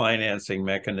global financing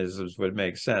mechanisms would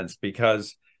make sense,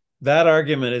 because that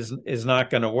argument is not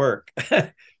going to work.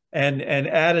 and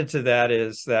added to that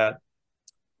is that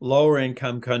lower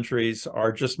income countries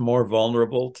are just more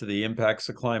vulnerable to the impacts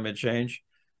of climate change.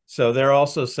 So they're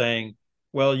also saying,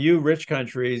 well, you rich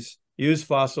countries use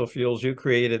fossil fuels, you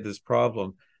created this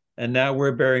problem, and now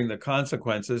we're bearing the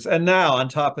consequences. And now on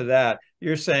top of that,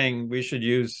 you're saying we should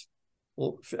use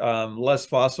less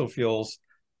fossil fuels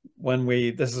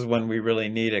this is when we really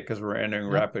need it, because we're entering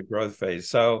rapid growth phase.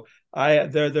 So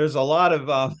there's a lot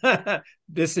of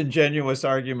disingenuous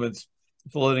arguments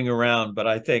floating around, but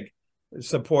I think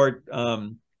support,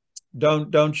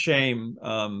 don't shame,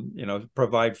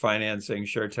 provide financing,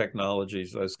 share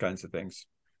technologies, those kinds of things.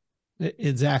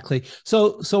 Exactly.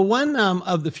 So one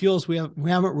of the fuels we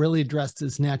haven't really addressed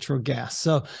is natural gas.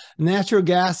 So natural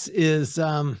gas is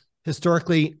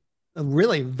historically a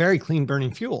really very clean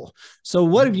burning fuel. So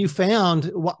what have you found?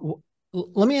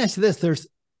 Let me ask you this: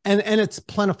 and it's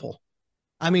plentiful.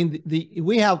 I mean,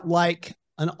 we have like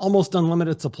an almost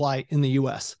unlimited supply in the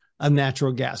U.S. of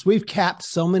natural gas. We've capped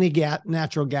so many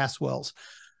natural gas wells.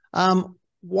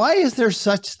 Why is there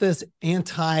such this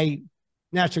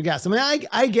anti-natural gas? I mean,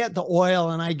 I get the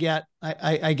oil and I get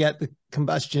the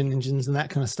combustion engines and that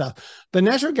kind of stuff, but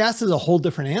natural gas is a whole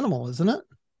different animal, isn't it?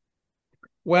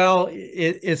 Well,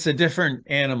 it's a different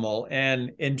animal.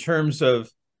 And in terms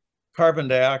of carbon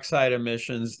dioxide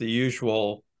emissions, the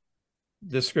usual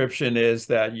description is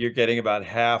that you're getting about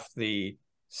half the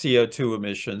CO2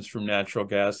 emissions from natural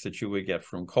gas that you would get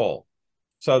from coal.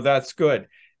 So that's good.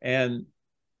 And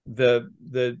the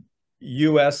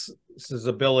U.S.'s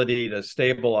ability to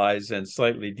stabilize and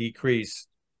slightly decrease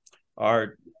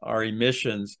our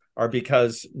emissions are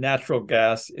because natural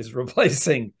gas is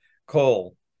replacing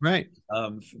coal. Right.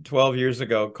 12 years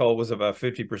ago, coal was about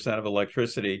 50% of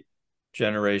electricity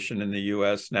generation in the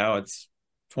U.S. Now it's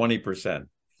 20%,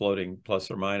 floating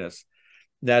plus or minus.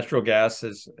 Natural gas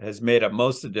has made up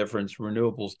most of the difference,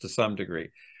 renewables to some degree.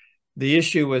 The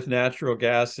issue with natural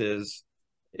gas is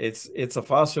it's a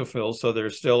fossil fuel, so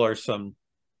there still are some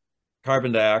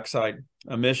carbon dioxide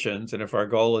emissions. And if our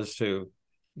goal is to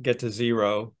get to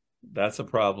zero, that's a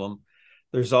problem.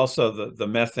 There's also the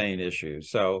methane issue.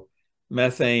 So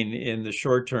methane in the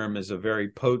short term is a very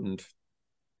potent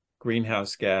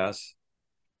greenhouse gas.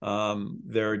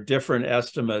 There are different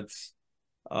estimates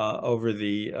over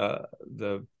the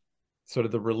sort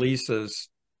of the releases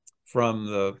from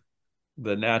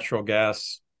the natural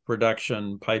gas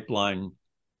production pipeline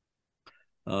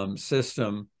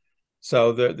system.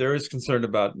 So there is concern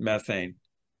about methane.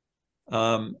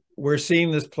 We're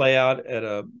seeing this play out at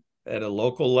a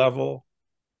local level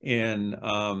in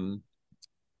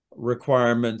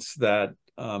requirements that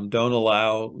don't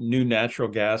allow new natural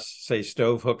gas, say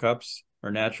stove hookups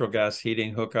or natural gas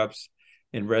heating hookups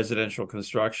in residential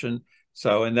construction.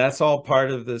 So, and that's all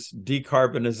part of this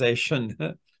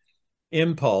decarbonization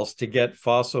impulse to get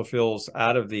fossil fuels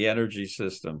out of the energy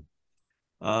system.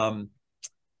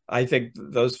 I think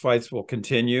those fights will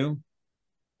continue.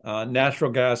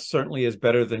 Natural gas certainly is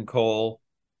better than coal.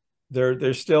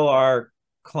 There still are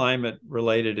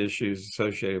climate-related issues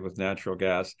associated with natural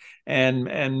gas, and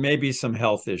maybe some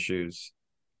health issues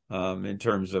in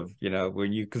terms of, you know,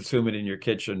 when you consume it in your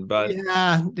kitchen. But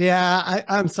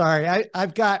I'm sorry.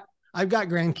 I've got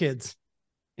grandkids,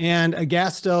 and a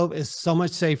gas stove is so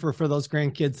much safer for those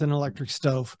grandkids than an electric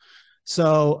stove.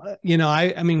 So, you know,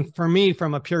 I mean, for me,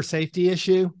 from a pure safety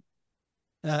issue,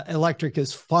 electric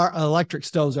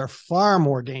stoves are far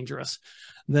more dangerous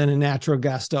than a natural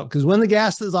gas stove, because when the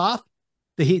gas is off,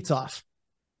 the heat's off.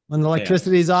 When the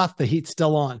electricity is off, the heat's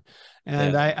still on.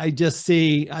 And I just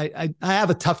see, I have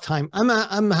a tough time.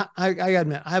 I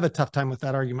admit, I have a tough time with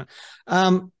that argument.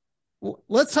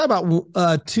 Let's talk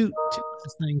about two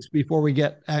things before we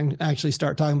get and actually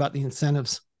start talking about the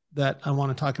incentives that I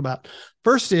want to talk about.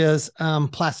 First is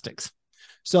plastics.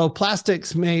 So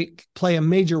plastics play a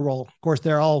major role. Of course,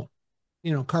 they're all,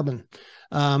 you know, carbon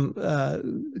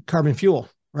fuel,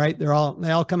 right? They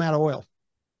all come out of oil.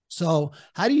 So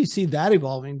how do you see that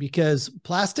evolving? Because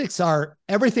plastics are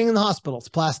everything in the hospital. It's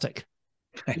plastic.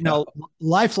 You know,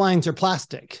 lifelines are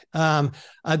plastic.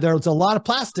 There's a lot of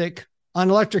plastic on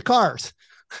electric cars.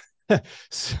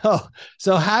 So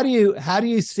how do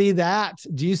you see that?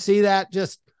 Do you see that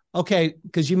just, okay,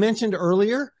 because you mentioned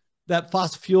earlier that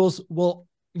fossil fuels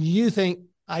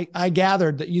I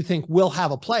gathered that you think will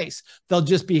have a place. They'll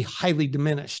just be highly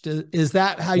diminished. Is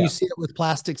that how you see it with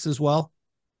plastics as well?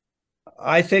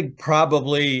 I think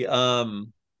probably,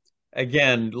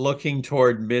 again, looking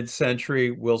toward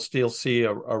mid-century, we'll still see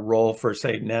a role for,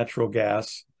 say, natural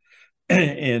gas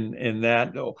in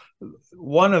that.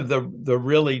 One of the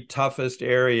really toughest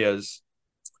areas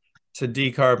to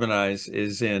decarbonize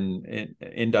is in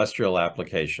industrial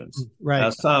applications. Right. Now,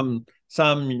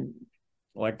 some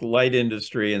like light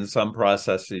industry and some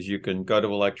processes, you can go to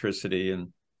electricity and,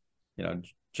 you know,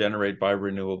 generate by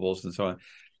renewables and so on.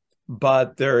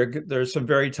 But there's some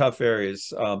very tough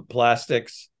areas,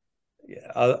 plastics,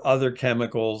 other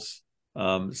chemicals,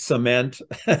 cement,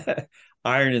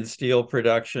 iron and steel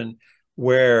production,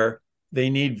 where they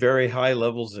need very high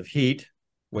levels of heat,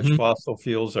 which fossil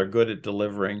fuels are good at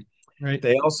delivering. Right.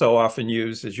 They also often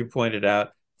use, as you pointed out,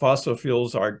 fossil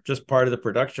fuels are just part of the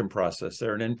production process.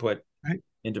 They're an input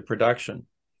into production.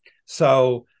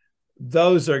 So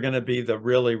those are going to be the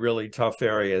really, really tough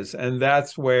areas. And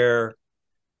that's where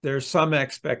there's some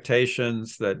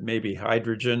expectations that maybe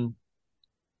hydrogen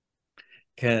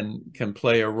can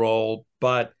play a role,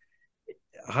 but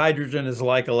hydrogen is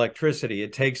like electricity.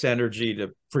 It takes energy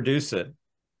to produce it.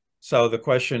 So the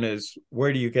question is,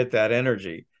 where do you get that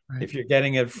energy? Right. If you're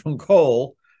getting it from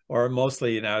coal, or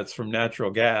mostly now it's from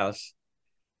natural gas,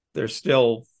 there's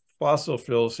still fossil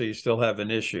fuels, so you still have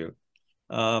an issue.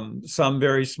 Some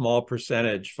very small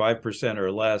percentage, 5%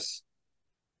 or less,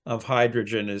 of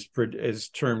hydrogen is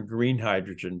termed green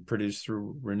hydrogen, produced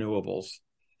through renewables,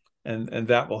 and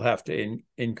that will have to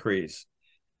increase.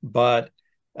 But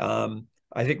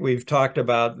I think we've talked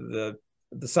about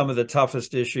some of the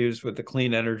toughest issues with the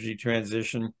clean energy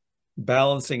transition,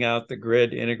 balancing out the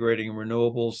grid, integrating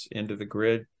renewables into the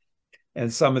grid,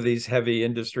 and some of these heavy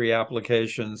industry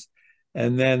applications,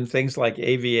 and then things like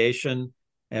aviation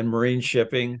and marine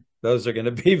shipping. Those are going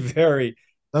to be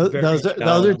those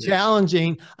are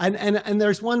challenging. And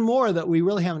there's one more that we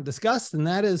really haven't discussed, and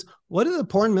that is, what do the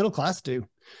poor and middle class do?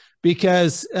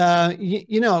 Because I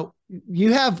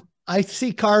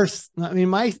see cars. I mean,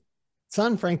 my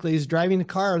son, frankly, is driving a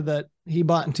car that he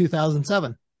bought in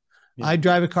 2007. Yeah. I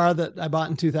drive a car that I bought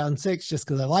in 2006 just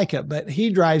because I like it, but he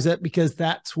drives it because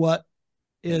that's what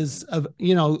is,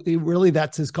 really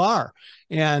that's his car.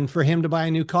 And for him to buy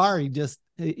a new car, he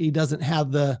doesn't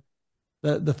have the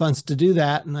funds to do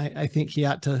that. And I think he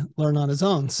ought to learn on his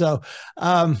own. So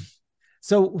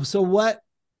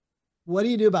what do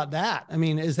you do about that? I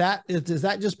mean, is that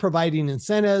just providing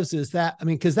incentives?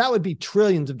 Because that would be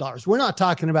trillions of dollars. We're not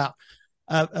talking about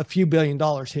a few $1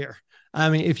 billion here. I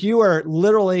mean, if you were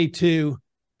literally to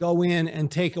go in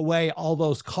and take away all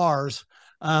those cars,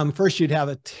 first you'd have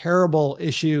a terrible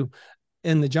issue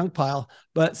in the junk pile.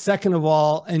 But second of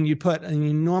all, and you put an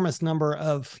enormous number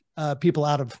of people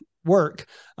out of work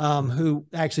who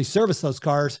actually service those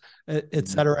cars, et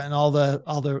cetera, and all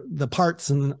the parts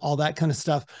and all that kind of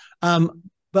stuff.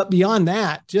 But beyond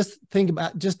that, just think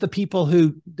about just the people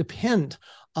who depend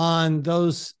on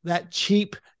that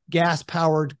cheap gas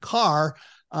powered car.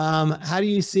 How do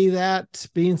you see that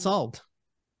being solved?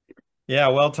 Yeah,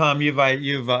 well, Tom, you've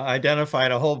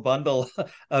identified a whole bundle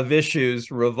of issues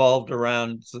revolved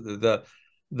around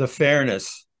the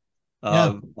fairness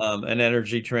of an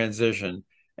energy transition,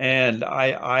 and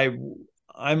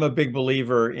I'm a big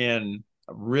believer in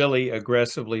really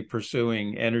aggressively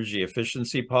pursuing energy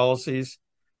efficiency policies,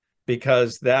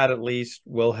 because that at least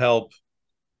will help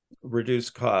reduce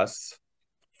costs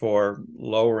for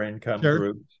lower income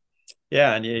groups.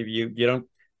 Yeah, and you don't,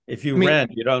 if you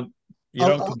rent, you don't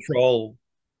control.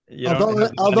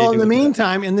 Although in the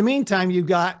meantime, you've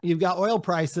got oil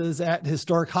prices at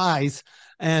historic highs,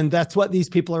 and that's what these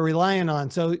people are relying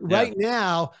on. So right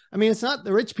now, I mean, it's not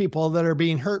the rich people that are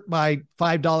being hurt by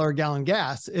 $5 a gallon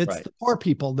gas. It's the poor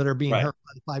people that are being hurt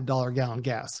by $5 a gallon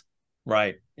gas.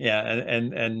 Right. Yeah.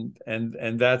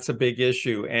 And that's a big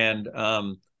issue. And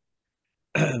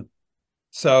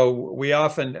so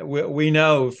we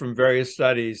know from various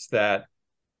studies that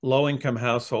low-income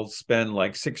households spend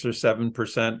like 6 or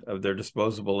 7% of their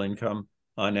disposable income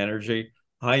on energy.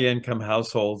 High-income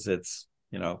households, it's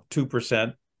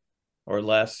 2% or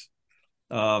less.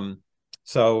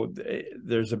 So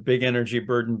there's a big energy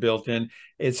burden built in.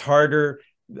 It's harder.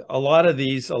 A lot of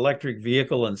these electric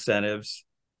vehicle incentives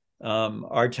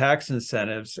are tax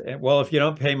incentives. Well, if you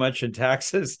don't pay much in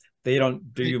taxes, they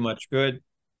don't do you much good.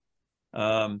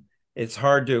 It's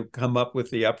hard to come up with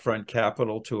the upfront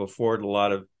capital to afford a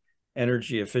lot of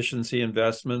energy efficiency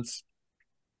investments.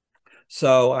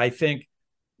 So I think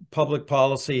public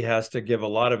policy has to give a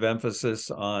lot of emphasis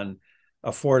on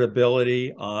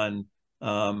affordability, on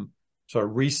sort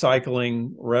of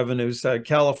recycling revenues.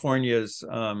 California's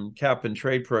cap and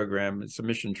trade program, its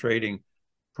emission trading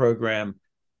program,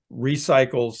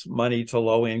 recycles money to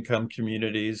low-income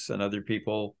communities and other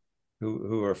people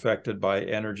who are affected by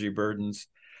energy burdens.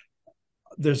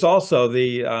 There's also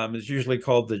it's usually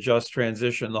called the just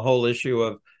transition, the whole issue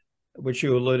of which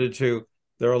you alluded to.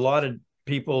 There are a lot of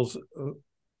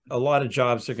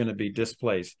jobs are going to be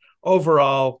displaced.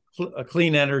 Overall,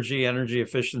 clean energy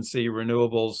efficiency,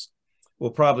 renewables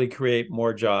will probably create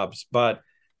more jobs, but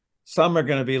some are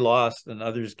going to be lost and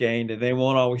others gained, and they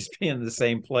won't always be in the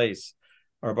same place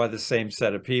or by the same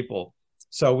set of people.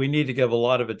 So we need to give a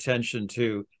lot of attention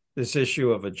to this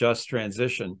issue of a just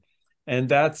transition. And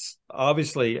that's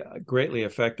obviously greatly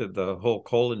affected the whole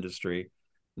coal industry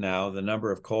now. The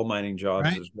number of coal mining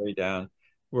jobs is way down.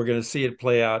 We're going to see it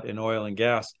play out in oil and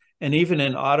gas. And even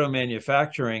in auto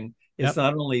manufacturing, it's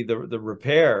not only the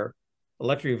repair.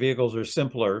 Electric vehicles are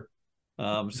simpler,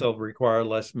 so require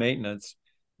less maintenance,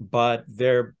 but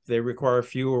they require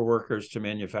fewer workers to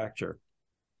manufacture.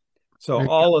 So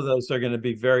all of those are going to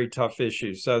be very tough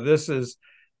issues. So this is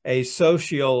a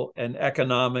social and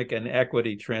economic and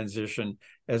equity transition,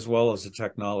 as well as a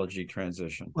technology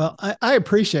transition. Well, I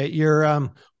appreciate your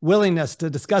willingness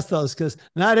to discuss those, because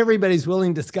not everybody's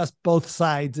willing to discuss both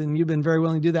sides, and you've been very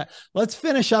willing to do that. Let's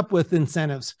finish up with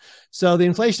incentives. So the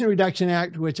Inflation Reduction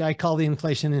Act, which I call the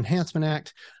Inflation Enhancement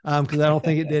Act, because I don't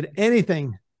think it did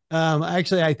anything.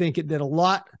 Actually, I think it did a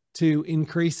lot to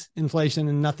increase inflation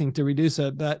and nothing to reduce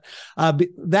it. But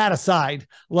that aside,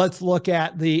 let's look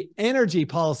at the energy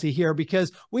policy here,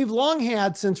 because we've long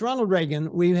had, since Ronald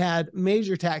Reagan, we've had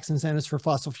major tax incentives for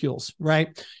fossil fuels,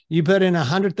 right? You put in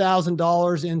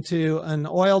 $100,000 into an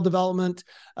oil development,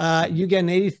 you get an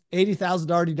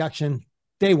 $80,000 deduction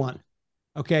day one.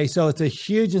 Okay, so it's a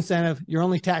huge incentive. You're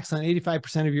only taxed on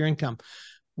 85% of your income.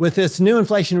 With this new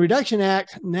Inflation Reduction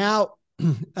Act, now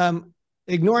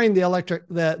ignoring the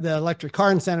electric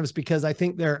car incentives, because I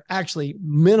think they're actually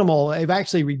minimal. They've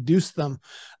actually reduced them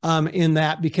in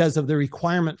that because of the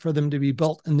requirement for them to be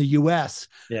built in the US.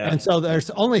 Yeah. And so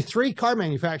there's only 3 car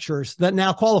manufacturers that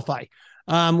now qualify,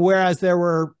 whereas there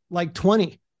were like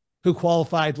 20 who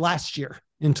qualified last year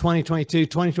in 2022,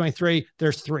 2023,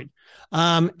 there's 3.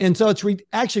 And so it's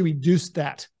actually reduced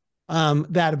that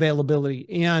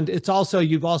availability. And it's also,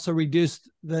 you've also reduced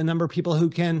the number of people who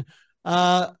can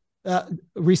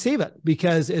receive it,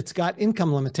 because it's got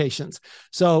income limitations.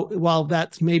 So while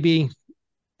that's maybe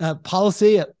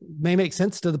policy, it may make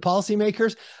sense to the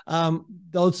policymakers,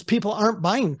 those people aren't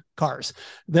buying cars.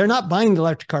 They're not buying the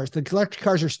electric cars. The electric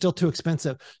cars are still too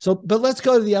expensive. So, but let's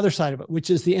go to the other side of it, which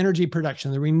is the energy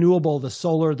production, the renewable, the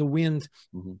solar, the wind.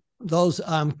 Mm-hmm.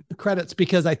 credits,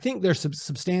 because I think they're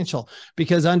substantial.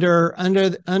 Because under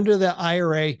the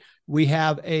IRA, we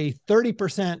have a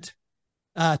 30%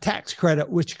 tax credit,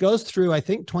 which goes through, I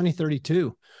think,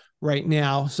 2032 right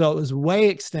now. So it was way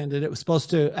extended. It was supposed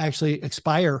to actually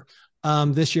expire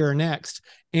this year or next.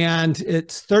 And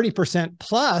it's 30%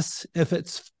 plus if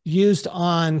it's used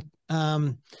on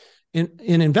in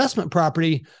investment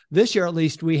property. This year, at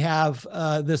least, we have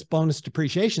this bonus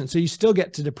depreciation. So you still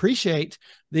get to depreciate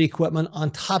the equipment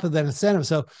on top of that incentive.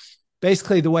 So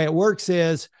basically the way it works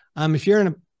is if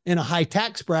you're in a high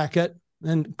tax bracket,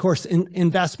 and of course,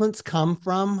 investments come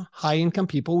from high income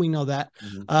people. We know that.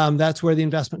 Mm-hmm. That's where the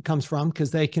investment comes from, because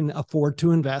they can afford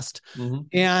to invest. Mm-hmm.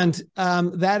 And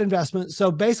that investment. So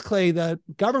basically, the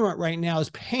government right now is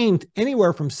paying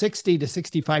anywhere from 60 to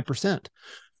 65%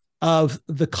 of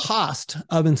the cost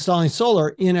of installing solar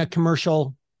in a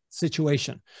commercial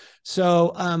situation.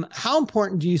 So how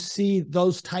important do you see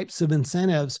those types of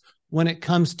incentives when it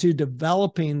comes to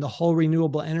developing the whole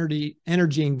renewable energy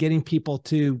and getting people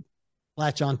to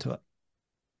latch onto it?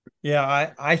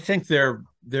 Yeah, I think they're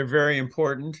very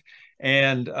important.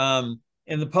 And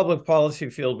in the public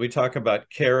policy field, we talk about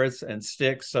carrots and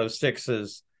sticks. So sticks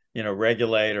is,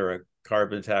 regulate or a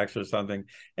carbon tax or something.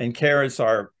 And carrots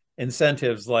are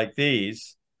incentives like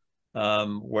these,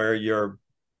 where you're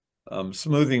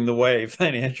smoothing the way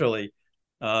financially.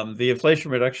 The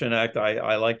Inflation Reduction Act,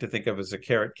 I like to think of as a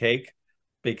carrot cake,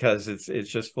 because it's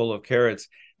just full of carrots.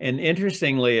 And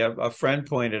interestingly, a friend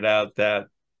pointed out that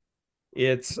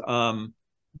it's the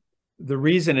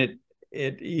reason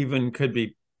it even could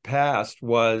be passed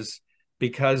was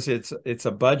because it's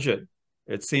a budget.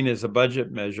 It's seen as a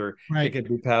budget measure. Right. It could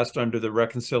be passed under the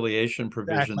reconciliation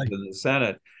provisions in the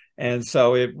Senate. And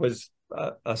so it was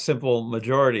a simple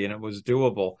majority, and it was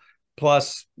doable.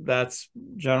 Plus, that's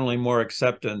generally more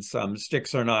acceptance.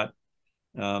 Sticks are not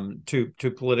too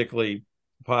politically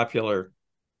popular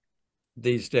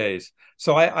these days.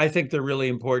 So I think they're really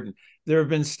important. There have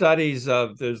been studies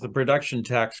there's the production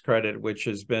tax credit, which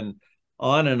has been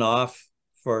on and off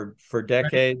for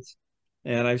decades.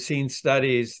 Right. And I've seen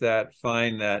studies that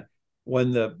find that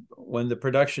when the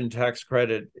production tax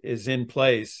credit is in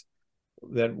place,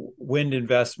 that wind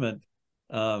investment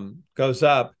goes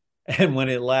up, and when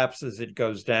it lapses, it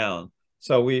goes down.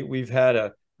 So we've had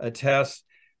a test.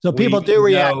 So people do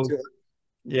react to it.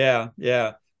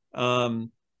 Yeah.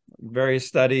 Various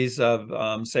studies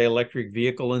of, say, electric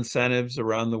vehicle incentives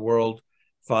around the world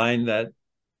find that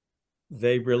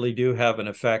they really do have an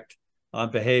effect on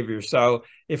behavior. So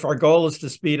if our goal is to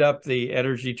speed up the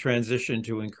energy transition,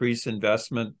 to increase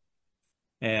investment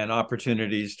and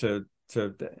opportunities to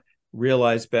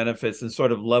realize benefits and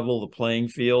sort of level the playing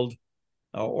field,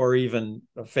 or even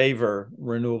favor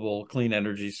renewable clean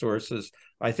energy sources,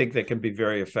 I think that can be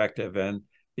very effective. And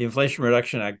the Inflation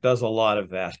Reduction Act does a lot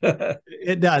of that.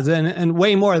 It does, and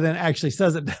way more than it actually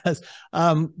says it does.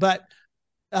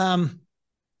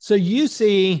 So you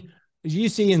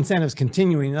see incentives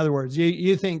continuing. In other words,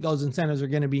 you think those incentives are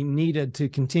going to be needed to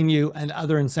continue, and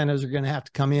other incentives are going to have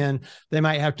to come in. They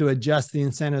might have to adjust the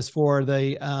incentives for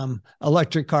the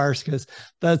electric cars, because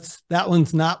that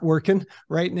one's not working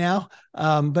right now.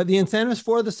 But the incentives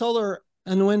for the solar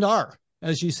and the wind are,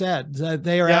 as you said,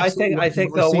 they are. Yeah, I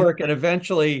think they'll work, and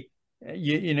eventually,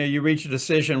 you reach a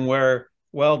decision where,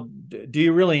 well, do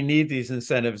you really need these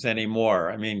incentives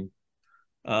anymore? I mean,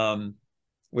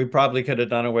 we probably could have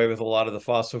done away with a lot of the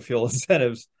fossil fuel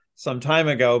incentives some time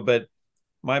ago, but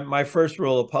my first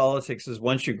rule of politics is,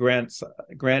 once you grant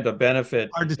a benefit,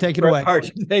 hard to take it away. Hard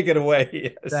to take it away.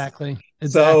 Yes. Exactly.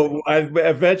 So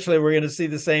eventually, we're going to see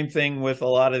the same thing with a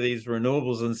lot of these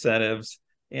renewables incentives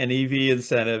and EV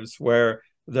incentives, where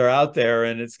they're out there,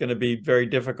 and it's going to be very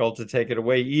difficult to take it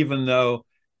away, even though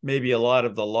maybe a lot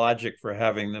of the logic for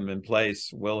having them in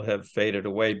place will have faded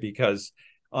away, because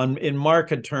in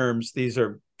market terms, these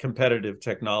are competitive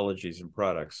technologies and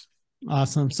products.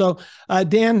 Awesome. So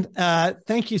Dan,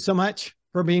 thank you so much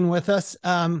for being with us.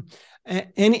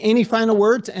 Any final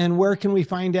words, and where can we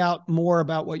find out more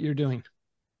about what you're doing?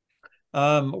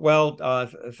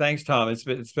 Thanks, Tom.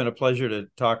 It's been a pleasure to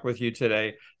talk with you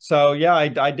today. So yeah,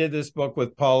 I did this book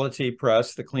with Polity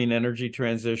Press, The Clean Energy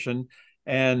Transition.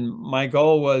 And my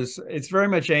goal was, it's very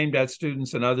much aimed at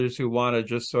students and others who want to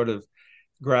just sort of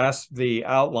grasp the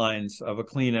outlines of a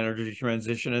clean energy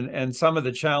transition, and some of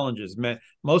the challenges,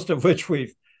 most of which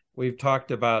we've talked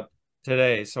about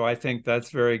today. So I think that's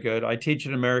very good. I teach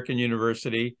at American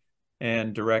University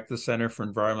and direct the Center for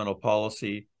Environmental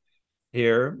Policy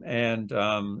here, and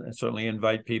certainly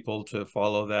invite people to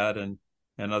follow that and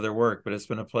and other work. But it's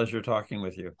been a pleasure talking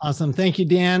with you. Awesome. Thank you,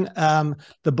 Dan.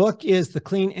 The book is The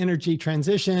Clean Energy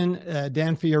Transition.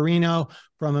 Dan Fiorino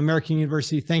from American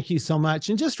University. Thank you so much.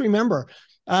 And just remember,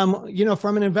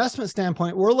 from an investment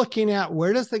standpoint, we're looking at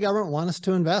where does the government want us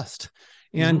to invest?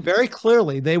 And very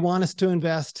clearly, they want us to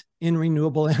invest in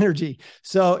renewable energy.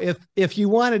 So if you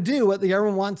want to do what the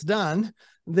government wants done,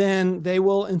 then they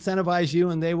will incentivize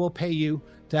you and they will pay you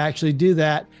to actually do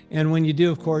that. And when you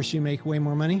do, of course, you make way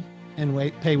more money and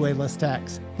pay way less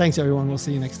tax. Thanks, everyone. We'll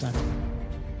see you next time.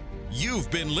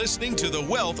 You've been listening to the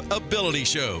Wealth Ability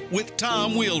Show with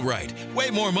Tom Wheelwright. Way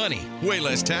more money, way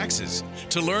less taxes.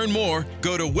 To learn more,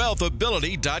 go to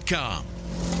wealthability.com.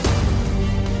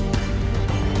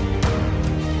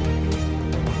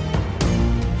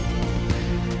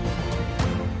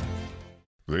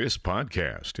 This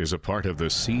podcast is a part of the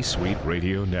C-Suite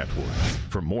Radio Network.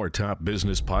 For more top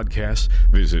business podcasts,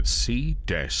 visit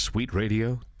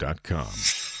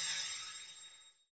c-suiteradio.com.